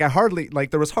wasn't like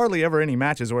there was hardly ever any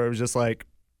matches where it was just like,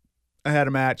 I had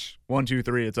a match, 1, 2,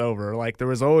 3, it's over. Like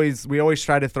we always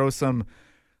try to throw some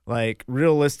like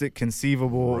realistic,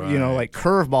 conceivable, like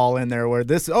curveball in there where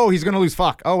he's going to lose.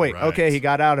 Fuck. Oh, wait. Okay. He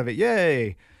got out of it.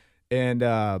 Yay. And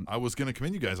I was going to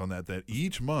commend you guys on that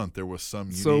each month there was some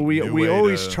unique so we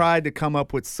always tried to come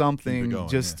up with something going,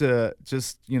 to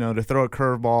throw a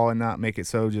curveball and not make it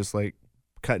so just like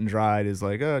cut and dried is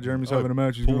like, oh, Jeremy's having a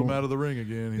match. Pull him out of the ring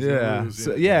again. He's yeah.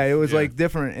 So, it was like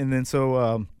different. And then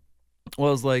so it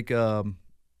was like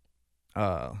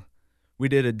we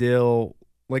did a deal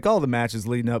like all the matches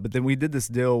leading up, but then we did this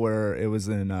deal where it was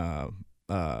in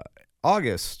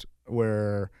August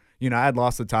where I had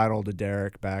lost the title to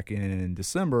Derek back in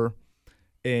December,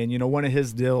 and one of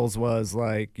his deals was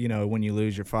like when you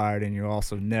lose you're fired and you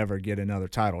also never get another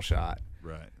title shot.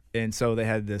 Right. And so they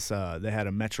had this. They had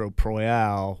a Metro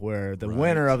Proyale where the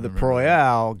winner of the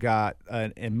Proyale got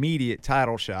an immediate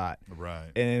title shot. Right.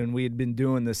 And we had been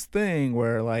doing this thing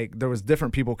where like there was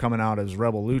different people coming out as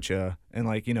Rebel Lucha, and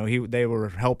like they were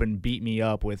helping beat me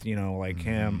up with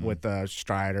him with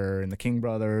Strider and the King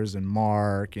Brothers and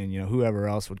Mark and whoever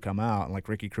else would come out and like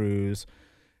Ricky Cruz.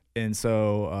 And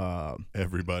so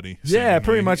everybody,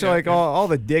 pretty much like all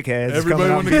the dickheads. Everybody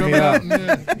wanted to come out.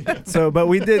 And, So, but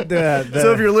we did the.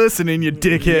 So if you're listening, you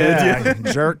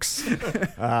dickheads, jerks.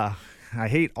 I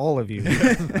hate all of you.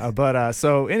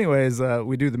 So anyways,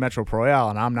 we do the Metro Proyale,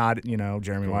 and I'm not,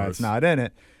 Jeremy Wyatt's not in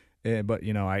it. But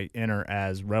I enter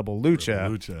as Rebel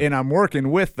Lucha, and I'm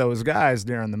working with those guys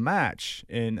during the match,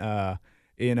 and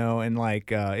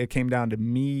it came down to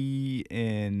me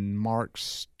and Mark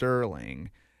Sterling.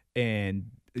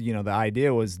 And, the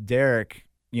idea was Derek,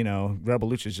 Rebel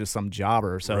Lucha is just some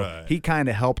jobber. So he kind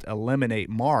of helped eliminate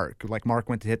Mark. Like Mark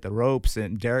went to hit the ropes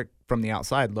and Derek from the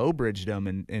outside low-bridged him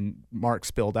and Mark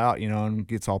spilled out, and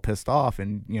gets all pissed off.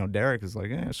 And, Derek is like,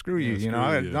 screw you.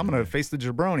 I'm going to face the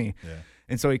jabroni. Yeah.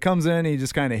 And so he comes in, he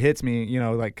just kind of hits me,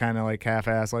 kind of like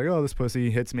half-ass, like, oh, this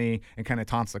pussy hits me, and kind of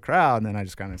taunts the crowd. And then I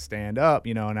just kind of stand up,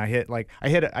 and I hit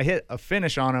a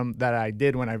finish on him that I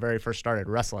did when I very first started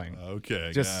wrestling.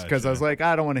 Okay, just because I was like,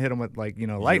 I don't want to hit him with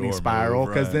lightning spiral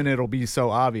because then it'll be so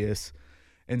obvious.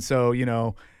 And so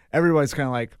everybody's kind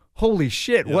of like, holy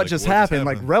shit, what just happened?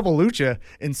 Like Rebel Lucha.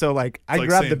 And so I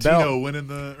grabbed the belt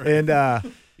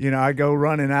and. I go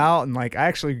running out and I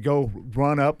actually go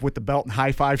run up with the belt and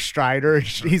high five Strider.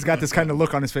 He's got this kind of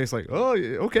look on his face like, oh,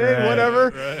 okay, whatever.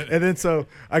 Right. And then so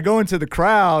I go into the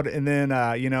crowd and then,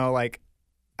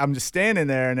 I'm just standing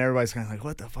there and everybody's kind of like,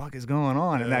 what the fuck is going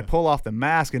on? Yeah. And I pull off the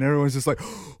mask and everyone's just like,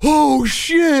 oh,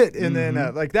 shit. And then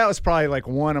that was probably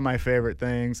one of my favorite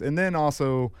things. And then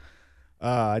also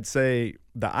I'd say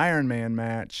the Iron Man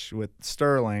match with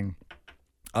Sterling.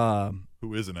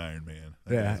 Who is an Iron Man?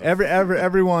 Yeah,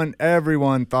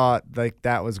 everyone thought like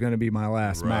that was going to be my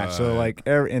last match. So like,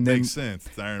 and then makes sense.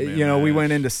 It's Iron Man we match.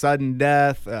 went into sudden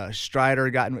death. Strider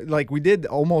got like we did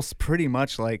almost pretty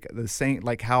much like the same,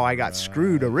 like how I got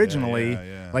screwed originally.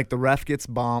 Yeah. Like the ref gets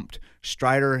bumped.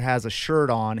 Strider has a shirt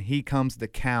on. He comes to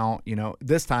count.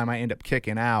 This time I end up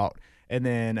kicking out, and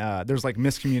then there's like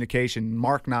miscommunication.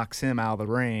 Mark knocks him out of the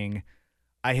ring.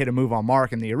 I hit a move on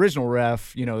Mark, and the original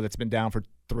ref, that's been down for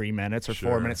 3 minutes or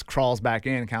 4 minutes, crawls back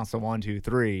in, counts to 1, 2,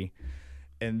 3,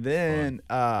 and then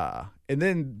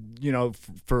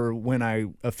for when I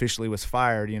officially was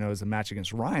fired, it was a match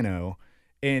against Rhino,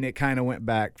 and it kind of went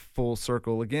back full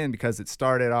circle again because it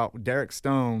started out Derek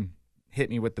Stone hit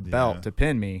me with the belt to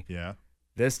pin me. Yeah.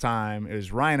 This time it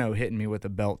was Rhino hitting me with the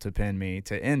belt to pin me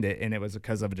to end it, and it was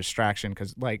because of a distraction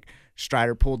because like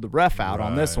Strider pulled the ref out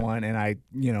on this one, and I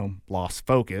lost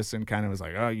focus and kind of was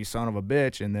like, oh, you son of a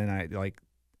bitch, and then I like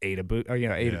ate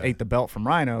ate the belt from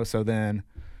Rhino. So then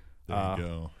there you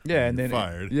go. Yeah, and then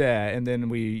fired. And then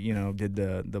we did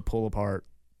the pull apart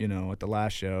at the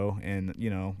last show, and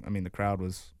the crowd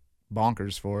was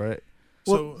bonkers for it.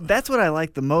 Well, that's what I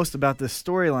like the most about this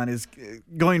storyline is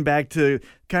going back to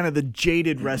kind of the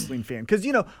jaded wrestling fan. Because,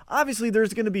 obviously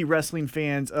there's going to be wrestling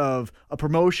fans of a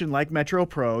promotion like Metro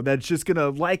Pro that's just going to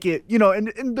like it,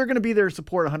 and they're going to be there to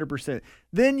support 100%.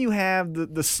 Then you have the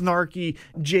snarky,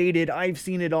 jaded, I've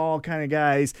seen it all kind of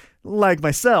guys like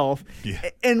myself. Yeah.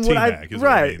 And T-Mac is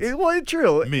what it means. Well, it's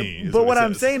true. Me is but what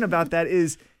I'm saying about that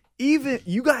is even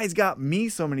you guys got me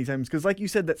so many times because like you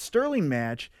said, that Sterling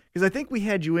match, because I think we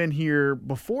had you in here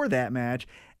before that match,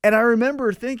 and I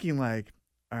remember thinking like,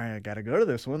 all right, I got to go to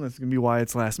this one. This is going to be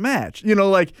Wyatt's last match.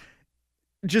 Like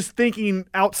just thinking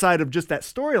outside of just that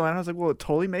storyline, I was like, well, it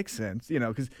totally makes sense,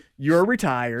 because you're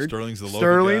retired. Sterling's the local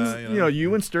guy.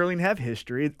 You and Sterling have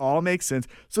history. It all makes sense.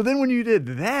 So then when you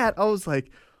did that, I was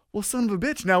like, well, son of a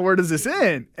bitch, now where does this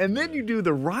end? And then you do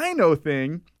the Rhino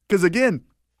thing, because again,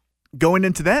 going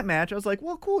into that match, I was like,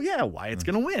 well, cool, yeah, Wyatt's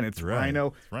going to win. It's right. Rhino.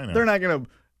 It's Rhino. They're not going to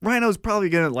 – Rhino's probably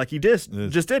going to, like he just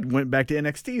went back to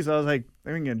NXT. So I was like,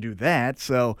 they ain't going to do that.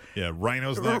 So yeah,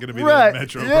 Rhino's not going to be right, the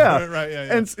Metro yeah. Pro. Right,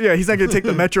 yeah. And he's not going to take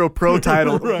the Metro Pro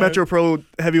title, right. Metro Pro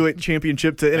Heavyweight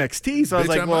Championship to NXT. So I was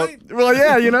Bitch, like, well,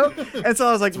 yeah, And so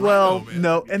I was like, Rhino,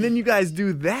 no. And then you guys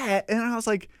do that. And I was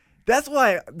like, that's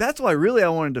why really I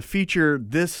wanted to feature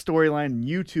this storyline and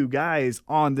you two guys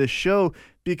on this show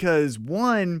because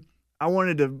one – I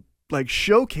wanted to like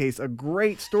showcase a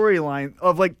great storyline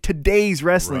of like today's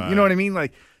wrestling. Right. You know what I mean?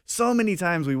 Like so many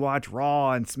times we watch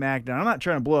Raw and SmackDown. I'm not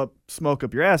trying to blow up smoke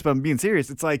up your ass, but I'm being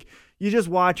serious. It's like you just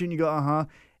watch and you go,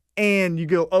 and you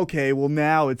go, okay, well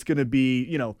now it's gonna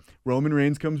be, Roman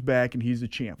Reigns comes back and he's the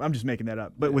champ. I'm just making that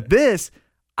up. But with this,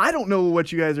 I don't know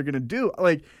what you guys are gonna do.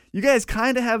 Like you guys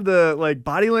kind of have the like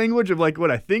body language of like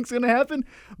what I think's gonna happen,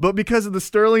 but because of the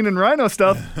Sterling and Rhino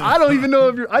stuff, I don't even know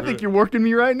if I think you're working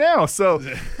me right now. So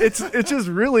it's just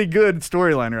really good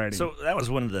storyline writing. So that was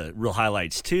one of the real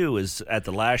highlights too. Is at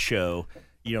the last show,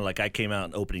 like I came out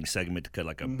in opening segment to cut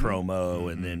like a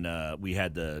promo, and then we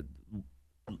had the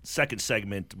second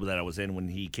segment that I was in when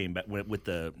he came back with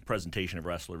the presentation of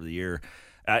Wrestler of the Year.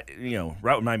 Right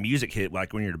when my music hit,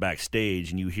 like when you're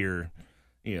backstage and you hear,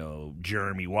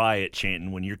 Jeremy Wyatt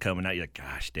chanting when you're coming out, you're like,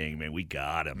 gosh dang, man, we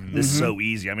got him. Mm-hmm. This is so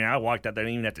easy. I mean, I walked out there, I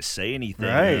didn't even have to say anything.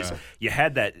 Right. You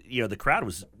had that, the crowd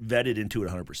was vetted into it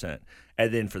 100%.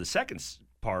 And then for the second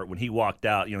part, when he walked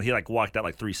out, he like walked out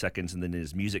like 3 seconds and then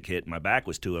his music hit and my back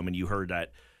was to him and you heard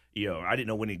that, I didn't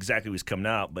know when exactly he was coming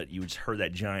out, but you just heard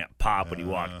that giant pop when he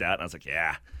walked out. And I was like,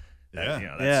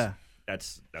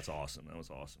 That's awesome. That was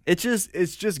awesome.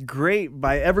 It's just great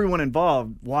by everyone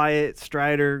involved. Wyatt,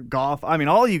 Strider, Goff. I mean,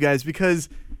 all you guys, because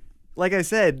like I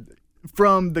said,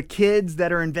 from the kids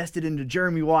that are invested into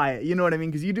Jeremy Wyatt, you know what I mean?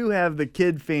 Because you do have the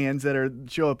kid fans that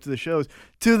show up to the shows,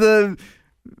 to the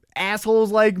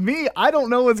assholes like me. I don't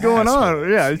know what's going on.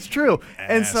 Yeah, it's true.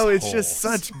 And so it's just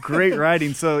such great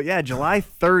writing. So yeah, July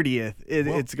 30th,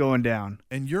 it's going down.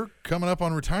 And you're coming up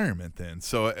on retirement then.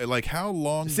 So like how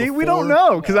long See, we don't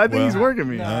know because I think he's working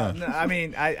me. No, I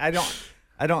mean, I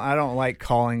don't like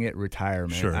calling it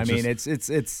retirement. Sure, I mean,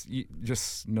 it's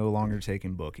just no longer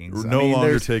taking bookings. No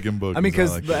longer taking bookings. I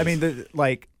mean, because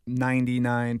like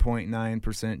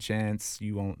 99.9% chance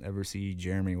you won't ever see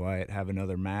Jeremy Wyatt have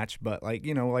another match. But like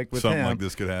like with something him, like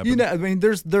this could happen. I mean,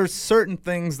 there's certain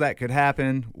things that could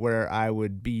happen where I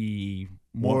would be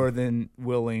more than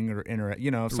willing or interested.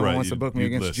 If someone wants to book me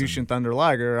against Jushin Thunder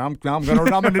Liger, I'm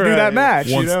gonna do that match.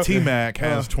 Once T-Mac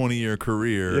has 20-year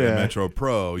career in Metro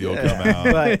Pro, you'll come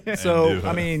out. But so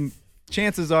I mean,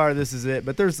 chances are this is it.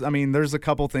 But there's a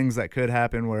couple things that could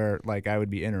happen where like I would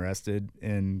be interested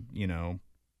in,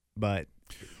 but.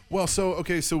 Well, so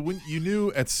when you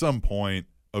knew at some point,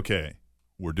 okay,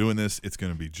 we're doing this, it's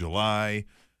going to be July,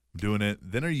 I'm doing it.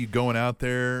 Then are you going out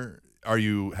there? Are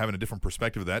you having a different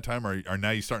perspective at that time? Or are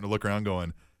now you starting to look around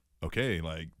going, okay,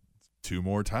 like 2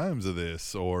 more times of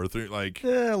this or 3, like.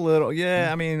 Yeah, a little. Yeah,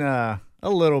 I mean, a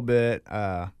little bit.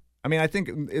 I think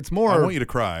it's more. I want you to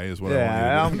cry is what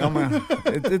I want you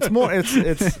to do. It's more.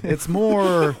 It's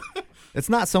more. It's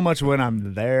not so much when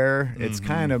I'm there. It's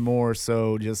kind of more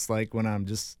so just like when I'm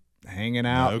just hanging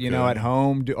out, at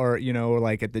home or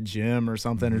like at the gym or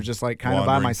something, or just like kind of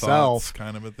by myself,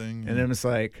 kind of a thing. And then it's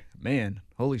like, man,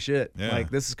 holy shit, like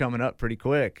this is coming up pretty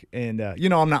quick. And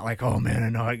I'm not like, oh man, I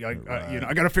know, I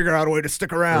got to figure out a way to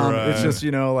stick around. Right. It's just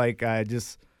like I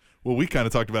just. Well, we kind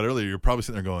of talked about earlier. You're probably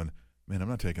sitting there going, man, I'm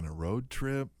not taking a road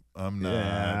trip. I'm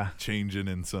not changing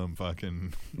in some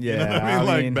fucking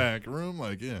back room.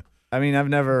 Like, yeah. I mean, I've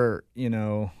never,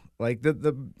 like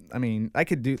I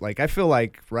could do, like, I feel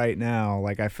like right now,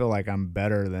 like, I feel like I'm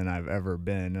better than I've ever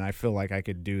been. And I feel like I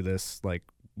could do this, like,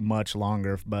 much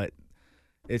longer. But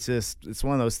it's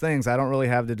one of those things. I don't really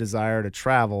have the desire to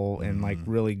travel and, like,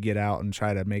 really get out and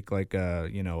try to make, like,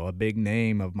 a big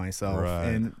name of myself.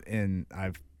 Right. And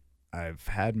I've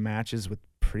had matches with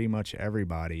pretty much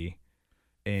everybody.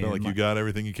 And feel like you got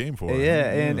everything you came for. Yeah,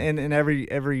 and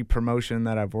every promotion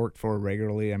that I've worked for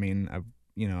regularly, I mean,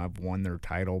 I've won their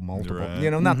title multiple. Right.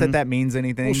 Not that means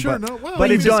anything. Well, sure,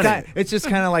 but it's just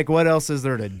kind of like, what else is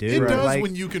there to do? It does like,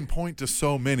 when you can point to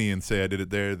so many and say, I did it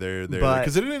there.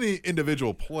 Because in any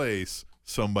individual place,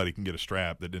 somebody can get a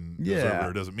strap that didn't deserve it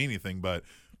or doesn't mean anything. But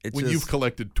when you've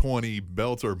collected 20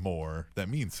 belts or more, that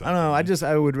means something. I don't know.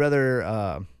 I would rather.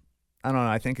 I don't know.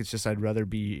 I think it's just I'd rather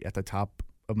be at the top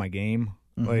of my game.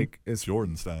 Like it's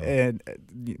Jordan style, and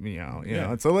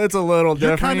it's a little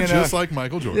You're different. Kind of just like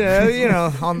Michael Jordan.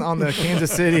 Yeah, on the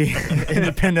Kansas City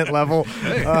independent level.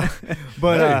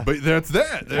 But that's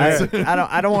that.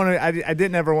 I don't want to. I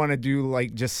didn't ever want to do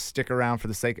like just stick around for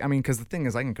the sake. I mean, because the thing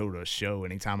is, I can go to a show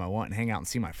anytime I want and hang out and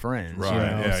see my friends.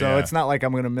 Right. So it's not like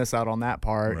I'm going to miss out on that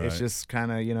part. Right. It's just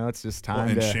kind of it's just time.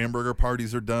 And Schamberger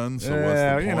parties are done. So what's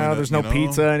the point there's no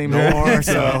pizza anymore.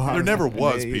 So there never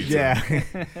was pizza.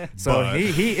 Yeah. So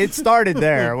it started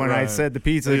there when I said the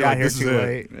pizza got here too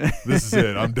late. This is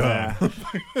it. I'm done.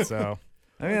 So,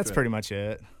 I mean, that's pretty much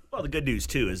it. Well, the good news,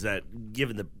 too, is that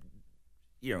given the,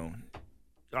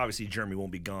 obviously Jeremy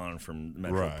won't be gone from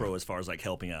Metro Pro as far as like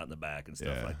helping out in the back and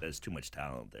stuff like that. There's too much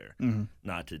talent there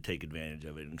not to take advantage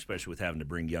of it, and especially with having to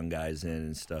bring young guys in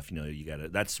and stuff. You got to.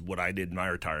 That's what I did in my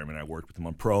retirement. I worked with him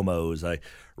on promos. I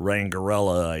ran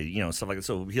Gorilla. Stuff like that.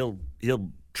 So he'll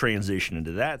transition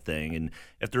into that thing, and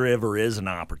if there ever is an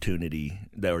opportunity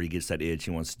that where he gets that itch,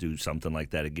 he wants to do something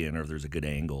like that again, or if there's a good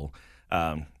angle.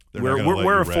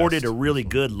 We're afforded a really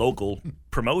good local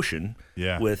promotion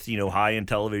with high-end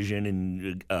television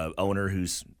and owner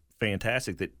who's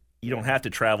fantastic, that you don't have to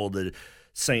travel to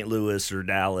St. Louis or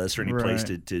Dallas or any place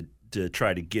to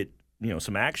try to get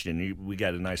some action. We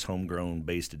got a nice homegrown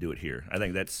base to do it here. I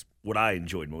think that's what I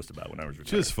enjoyed most about when I was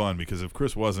retired. It's just fun because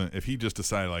if he just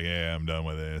decided like, yeah, I'm done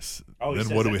with this,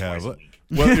 then what do we have? Well,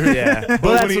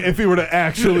 but if he were to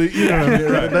actually,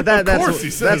 but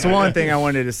that's one thing I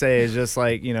wanted to say is just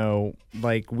like,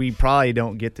 like we probably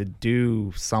don't get to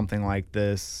do something like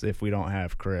this if we don't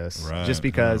have Chris, just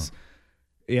because.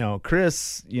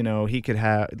 Chris, he could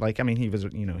have, like, I mean, he was,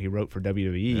 he wrote for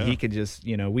WWE. Yeah. He could just,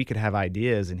 we could have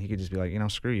ideas and he could just be like,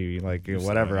 screw you, like,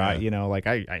 whatever.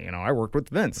 I worked with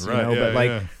Vince,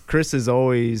 but Chris is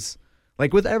always,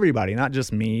 like, with everybody, not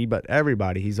just me, but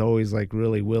everybody, he's always, like,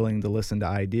 really willing to listen to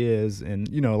ideas. And,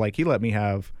 like, he let me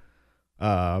have,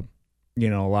 a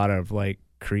lot of, like,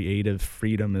 creative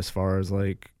freedom as far as,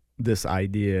 like, this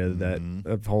idea that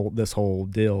this whole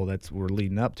deal that we're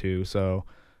leading up to. So,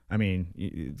 I mean,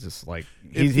 it's just like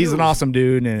he's an awesome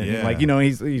dude, and like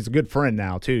he's a good friend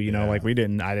now too. Like I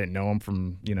didn't know him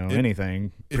from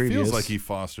anything. It feels like he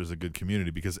fosters a good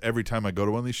community because every time I go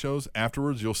to one of these shows,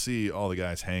 afterwards you'll see all the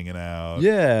guys hanging out.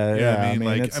 Yeah. I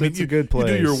mean, it's a good place.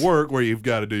 You do your work where you've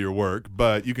got to do your work,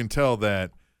 but you can tell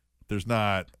that there's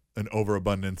not an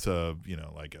overabundance of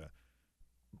like a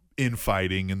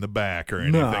infighting in the back or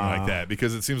anything like that,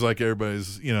 because it seems like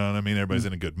everybody's everybody's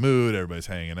in a good mood, everybody's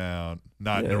hanging out,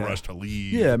 not in a rush to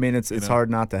leave. I mean, it's hard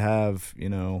not to have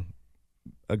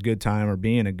a good time or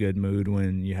be in a good mood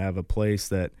when you have a place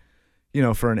that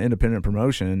for an independent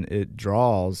promotion, it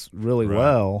draws really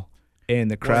well, and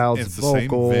the crowd's it's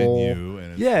vocal. The same venue,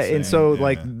 and it's and so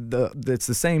like it's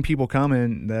the same people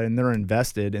coming and they're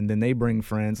invested, and then they bring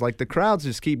friends. Like the crowds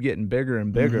just keep getting bigger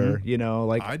and bigger. You know,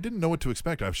 like I didn't know what to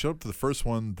expect. I showed up to the first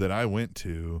one that I went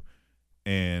to,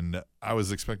 and I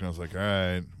was expecting. I was like, all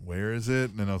right, where is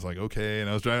it? And then I was like, okay, and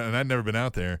I was driving, and I'd never been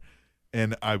out there.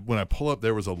 And when I pull up,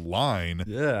 there was a line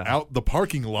out the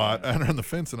parking lot around the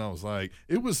fence, and I was like,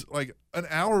 it was like an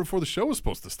hour before the show was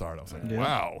supposed to start. I was like,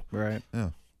 wow, right, yeah.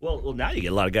 Well, now you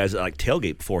get a lot of guys that like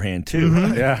tailgate beforehand too.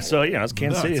 Yeah, so it's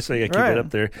Kansas City, so you keep it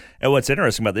up there. And what's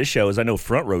interesting about this show is I know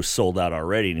Front Row sold out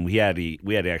already, and we had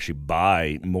to actually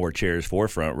buy more chairs for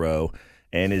Front Row.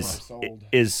 And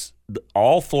is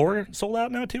all floor sold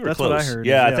out now too, or that's close? What I heard.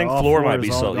 Yeah, I think floor might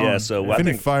be sold. Yeah, so if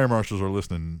any fire marshals are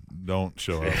listening, don't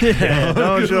show up.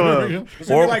 Don't show up.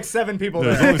 Or like 7 people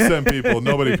there. There's only 7 people.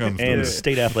 Nobody comes. And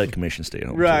State Athletic Commission stay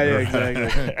home. Right,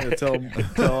 exactly. Tell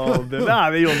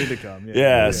them, you don't need to come.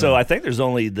 Yeah, so I think there's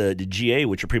only the GA,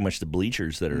 which are pretty much the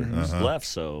bleachers that are left.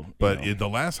 So, but the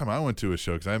last time I went to a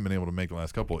show, because I haven't been able to make the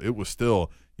last couple, it was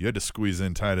still you had to squeeze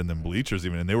in tight in them bleachers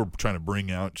even, and they were trying to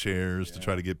bring out chairs to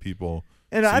try to get people.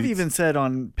 And seats. I've even said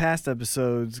on past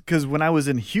episodes, because when I was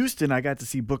in Houston, I got to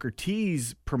see Booker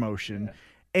T's promotion,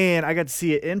 and I got to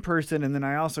see it in person, and then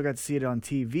I also got to see it on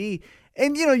TV.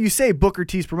 And, you say Booker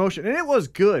T's promotion, and it was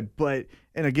good, but,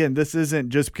 and again, this isn't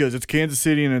just because it's Kansas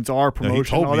City and it's our promotion. He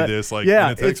told me this in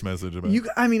a text message about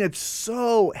it. It's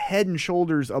so head and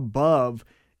shoulders above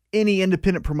any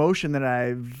independent promotion that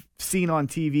I've seen on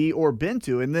TV or been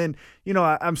to. And then,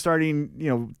 I'm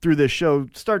starting, through this show,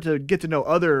 start to get to know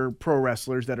other pro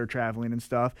wrestlers that are traveling and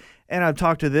stuff. And I've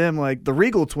talked to them, like the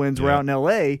Regal twins were out in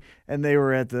LA, and they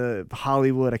were at the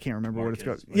Hollywood. I can't remember what it's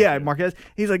called. Yeah, Marquez.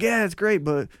 He's like, yeah, it's great,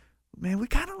 but man, we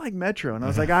kind of like Metro. And I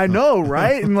was like, I know,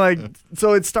 right? And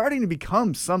so it's starting to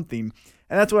become something.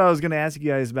 And that's what I was going to ask you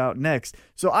guys about next.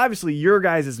 So obviously your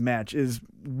guys' match is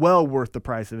well worth the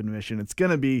price of admission. It's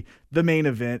going to be the main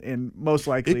event, and most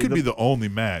likely it could be the only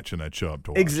match, and I'd show up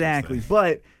to watch. Exactly.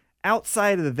 But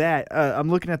outside of that, I'm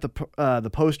looking at the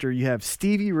poster. You have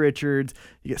Stevie Richards,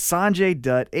 you get Sanjay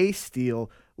Dutt, Ace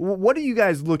Steel. What are you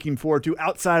guys looking forward to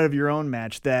outside of your own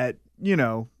match that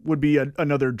would be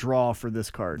another draw for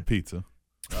this card? Pizza.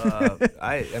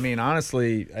 I mean,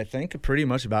 honestly, I think pretty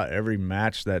much about every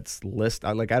match that's listed.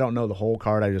 I don't know the whole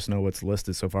card. I just know what's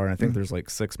listed so far. And I think there's like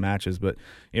 6 matches. But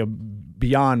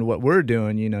beyond what we're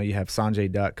doing, you have Sanjay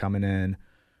Dutt coming in,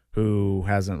 who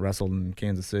hasn't wrestled in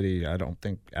Kansas City, I don't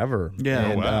think ever. Yeah.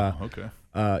 And, wow. Okay.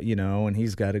 And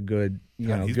he's got a good, he's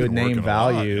good been name working a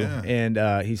value, lot, yeah.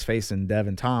 and he's facing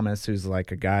Devin Thomas, who's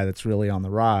like a guy that's really on the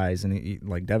rise, and he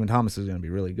Devin Thomas is going to be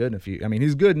really good in a few. I mean,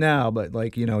 he's good now, but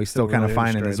he's still kind of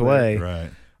finding his way.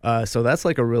 Right. So that's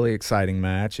like a really exciting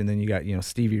match, and then you got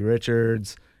Stevie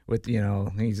Richards with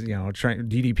he's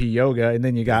DDP Yoga, and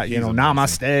then you got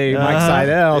Namaste Mike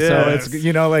Seidel. Yes. So it's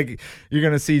you're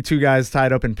gonna see 2 guys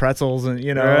tied up in pretzels, and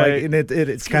right. and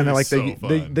it's kind of like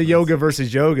the yoga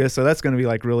versus yoga. So that's gonna be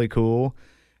like really cool.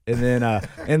 And then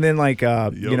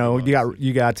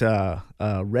you got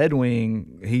Red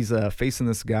Wing. He's facing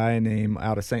this guy named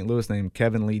out of St. Louis named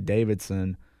Kevin Lee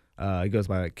Davidson. He goes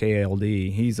by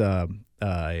KLD. He's a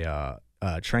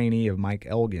trainee of Mike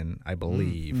Elgin, I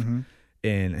believe. Mm-hmm.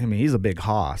 And I mean, he's a big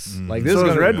hoss. This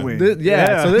is Red Wing. So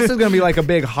this is gonna be like a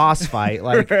big hoss fight.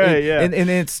 And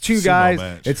it's 2 guys.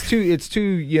 Match. It's two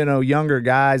younger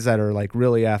guys that are like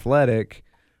really athletic,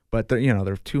 but they're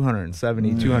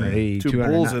 270, 280, 2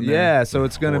 bulls in there. Yeah, so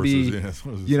it's gonna Horses, be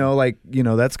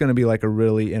that's gonna be like a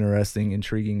really interesting,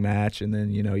 intriguing match. And then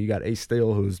you got Ace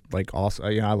Steel, who's like also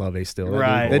I love Ace Steel.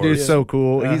 That dude's so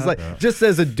cool. He's like just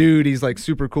as a dude, he's like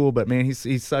super cool. But man,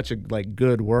 he's such a like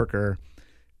good worker.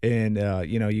 And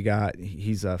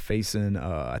he's facing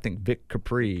I think Vic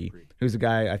Capri, who's a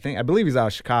guy I believe he's out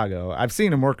of Chicago. I've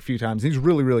seen him work a few times. He's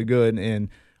really, really good, and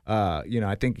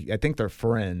I think they're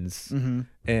friends. Mm-hmm.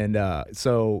 And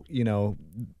so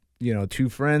 2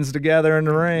 friends together in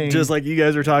the ring, just like you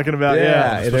guys were talking about.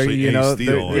 Especially Ace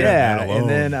Steel.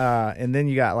 And then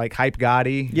you got like Hype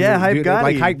Gotti. Hype Gotti.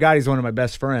 Like Hype Gotti's one of my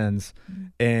best friends,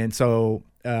 and so.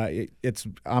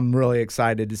 I'm really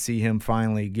excited to see him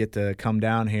finally get to come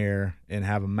down here and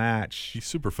have a match. He's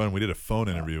super fun. We did a phone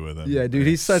interview with him. Yeah, dude,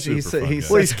 he's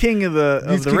king of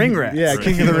the ring rats. Yeah,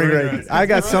 king of the ring rats. I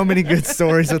got so many good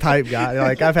stories with Hype Guy.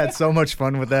 Like I've had so much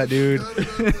fun with that dude.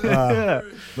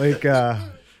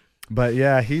 But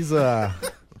yeah, he's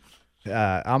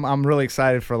I'm really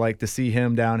excited for to see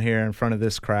him down here in front of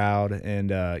this crowd,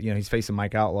 and he's facing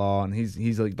Mike Outlaw, and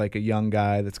he's like a young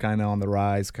guy that's kind of on the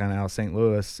rise, kind of out of St.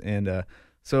 Louis, and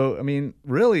So, I mean,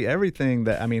 really everything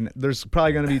that, I mean, there's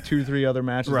probably going to be 2-3 other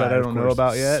matches Right, that I don't know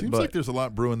about yet. Seems but like there's a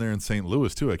lot brewing there in St.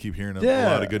 Louis, too. I keep hearing a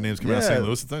lot of good names coming out of St.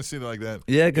 Louis. It's nice to see like that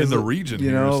in the region.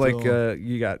 You know, like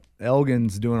you got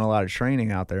Elgin's doing a lot of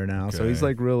training out there now. So he's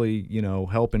like really, you know,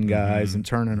 helping guys and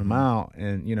turning them out.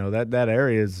 And, you know, that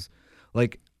area is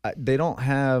like, they don't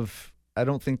have, I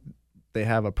don't think they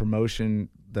have a promotion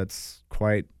that's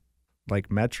quite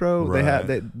like Metro. Right.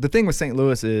 The thing with St.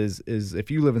 Louis is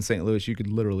if you live in St. Louis, you could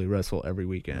literally wrestle every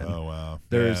weekend. Oh wow.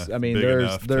 There's yeah, I mean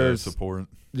big there's support.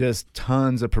 Just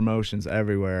tons of promotions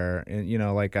everywhere. And you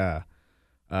know, like you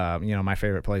know, my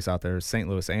favorite place out there is St.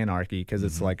 Louis Anarchy because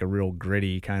it's like a real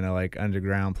gritty kind of like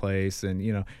underground place. And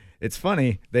you know, it's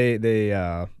funny, they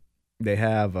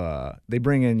have they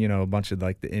bring in, you know, a bunch of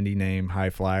like the indie name high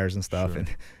flyers and stuff, and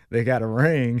they got a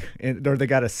ring or they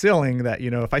got a ceiling that, you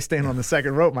know, if I stand on the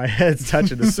second rope, my head's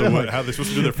touching the So ceiling. how are they supposed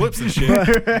to do their flips and shit?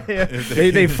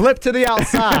 They flip to the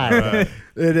outside,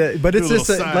 but it's just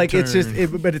like turn. it's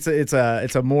just but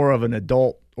it's a more of an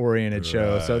adult oriented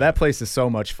show. So that place is so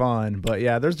much fun. But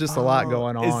yeah, there's just a lot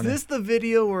going on. Is this the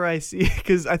video where I see?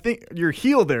 Because I think you're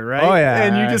heel there, right? Oh yeah,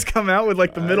 and you just come out with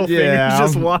like the middle finger,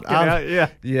 just walking out.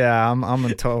 Yeah, I'm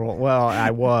a total. Well,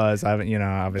 I was. I haven't. You know,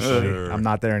 obviously, I'm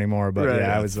not there anymore. But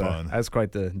yeah, I was. I was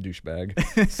quite the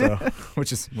douchebag. So,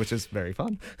 which is very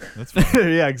fun. That's fun.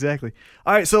 Yeah, exactly.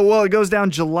 All right, so it goes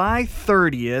down July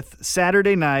 30th,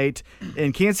 Saturday night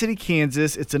in Kansas City,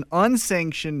 Kansas. It's an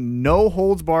unsanctioned, no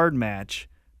holds barred match.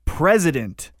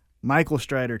 President Michael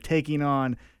Strider taking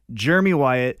on Jeremy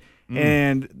Wyatt,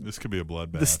 and this could be a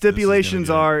bloodbath. The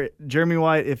stipulations are Jeremy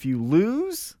Wyatt, if you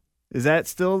lose, is that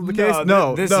still the case?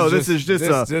 No, this is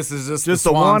just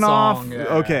a one-off.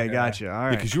 Yeah, okay, gotcha. All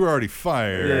right, because you were already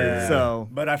fired. Yeah. So,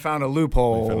 but I found a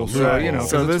loophole. So you know,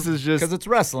 so this is just because it's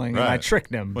wrestling, and I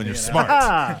tricked him. When you're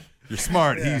smart, you're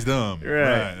smart. He's dumb.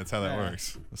 Right. That's how that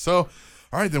works. So.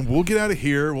 All right, then we'll get out of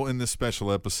here. We'll end this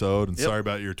special episode. And sorry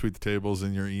about your tweet the tables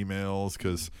and your emails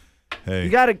because, hey. You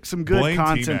got some good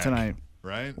content tonight.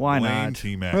 Right? Why blame not?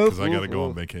 T-Mac because I got to go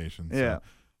on vacation. So yeah.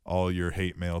 All your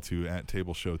hate mail to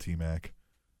 @TableShowTMac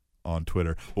on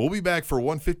Twitter. We'll be back for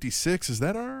 156. Is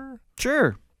that our?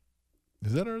 Sure.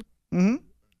 Is that our? Mm-hmm.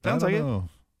 Sounds like it.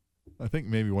 I think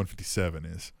maybe 157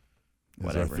 is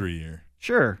Whatever. Our 3-year.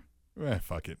 Sure.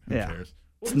 Fuck it. Who cares?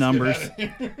 It's numbers.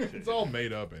 It's all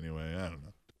made up anyway. I don't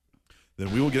know.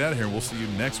 Then we will get out of here and we'll see you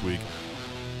next week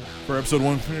for episode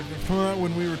 1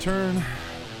 when we return.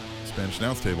 Spanish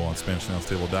Announce Table on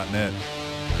SpanishAnnounceTable.net.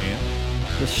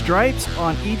 And the stripes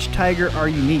on each tiger are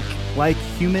unique, like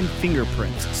human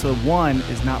fingerprints, so one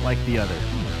is not like the other.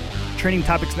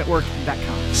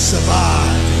 TrainingTopicsNetwork.com.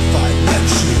 Survive by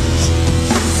lectures.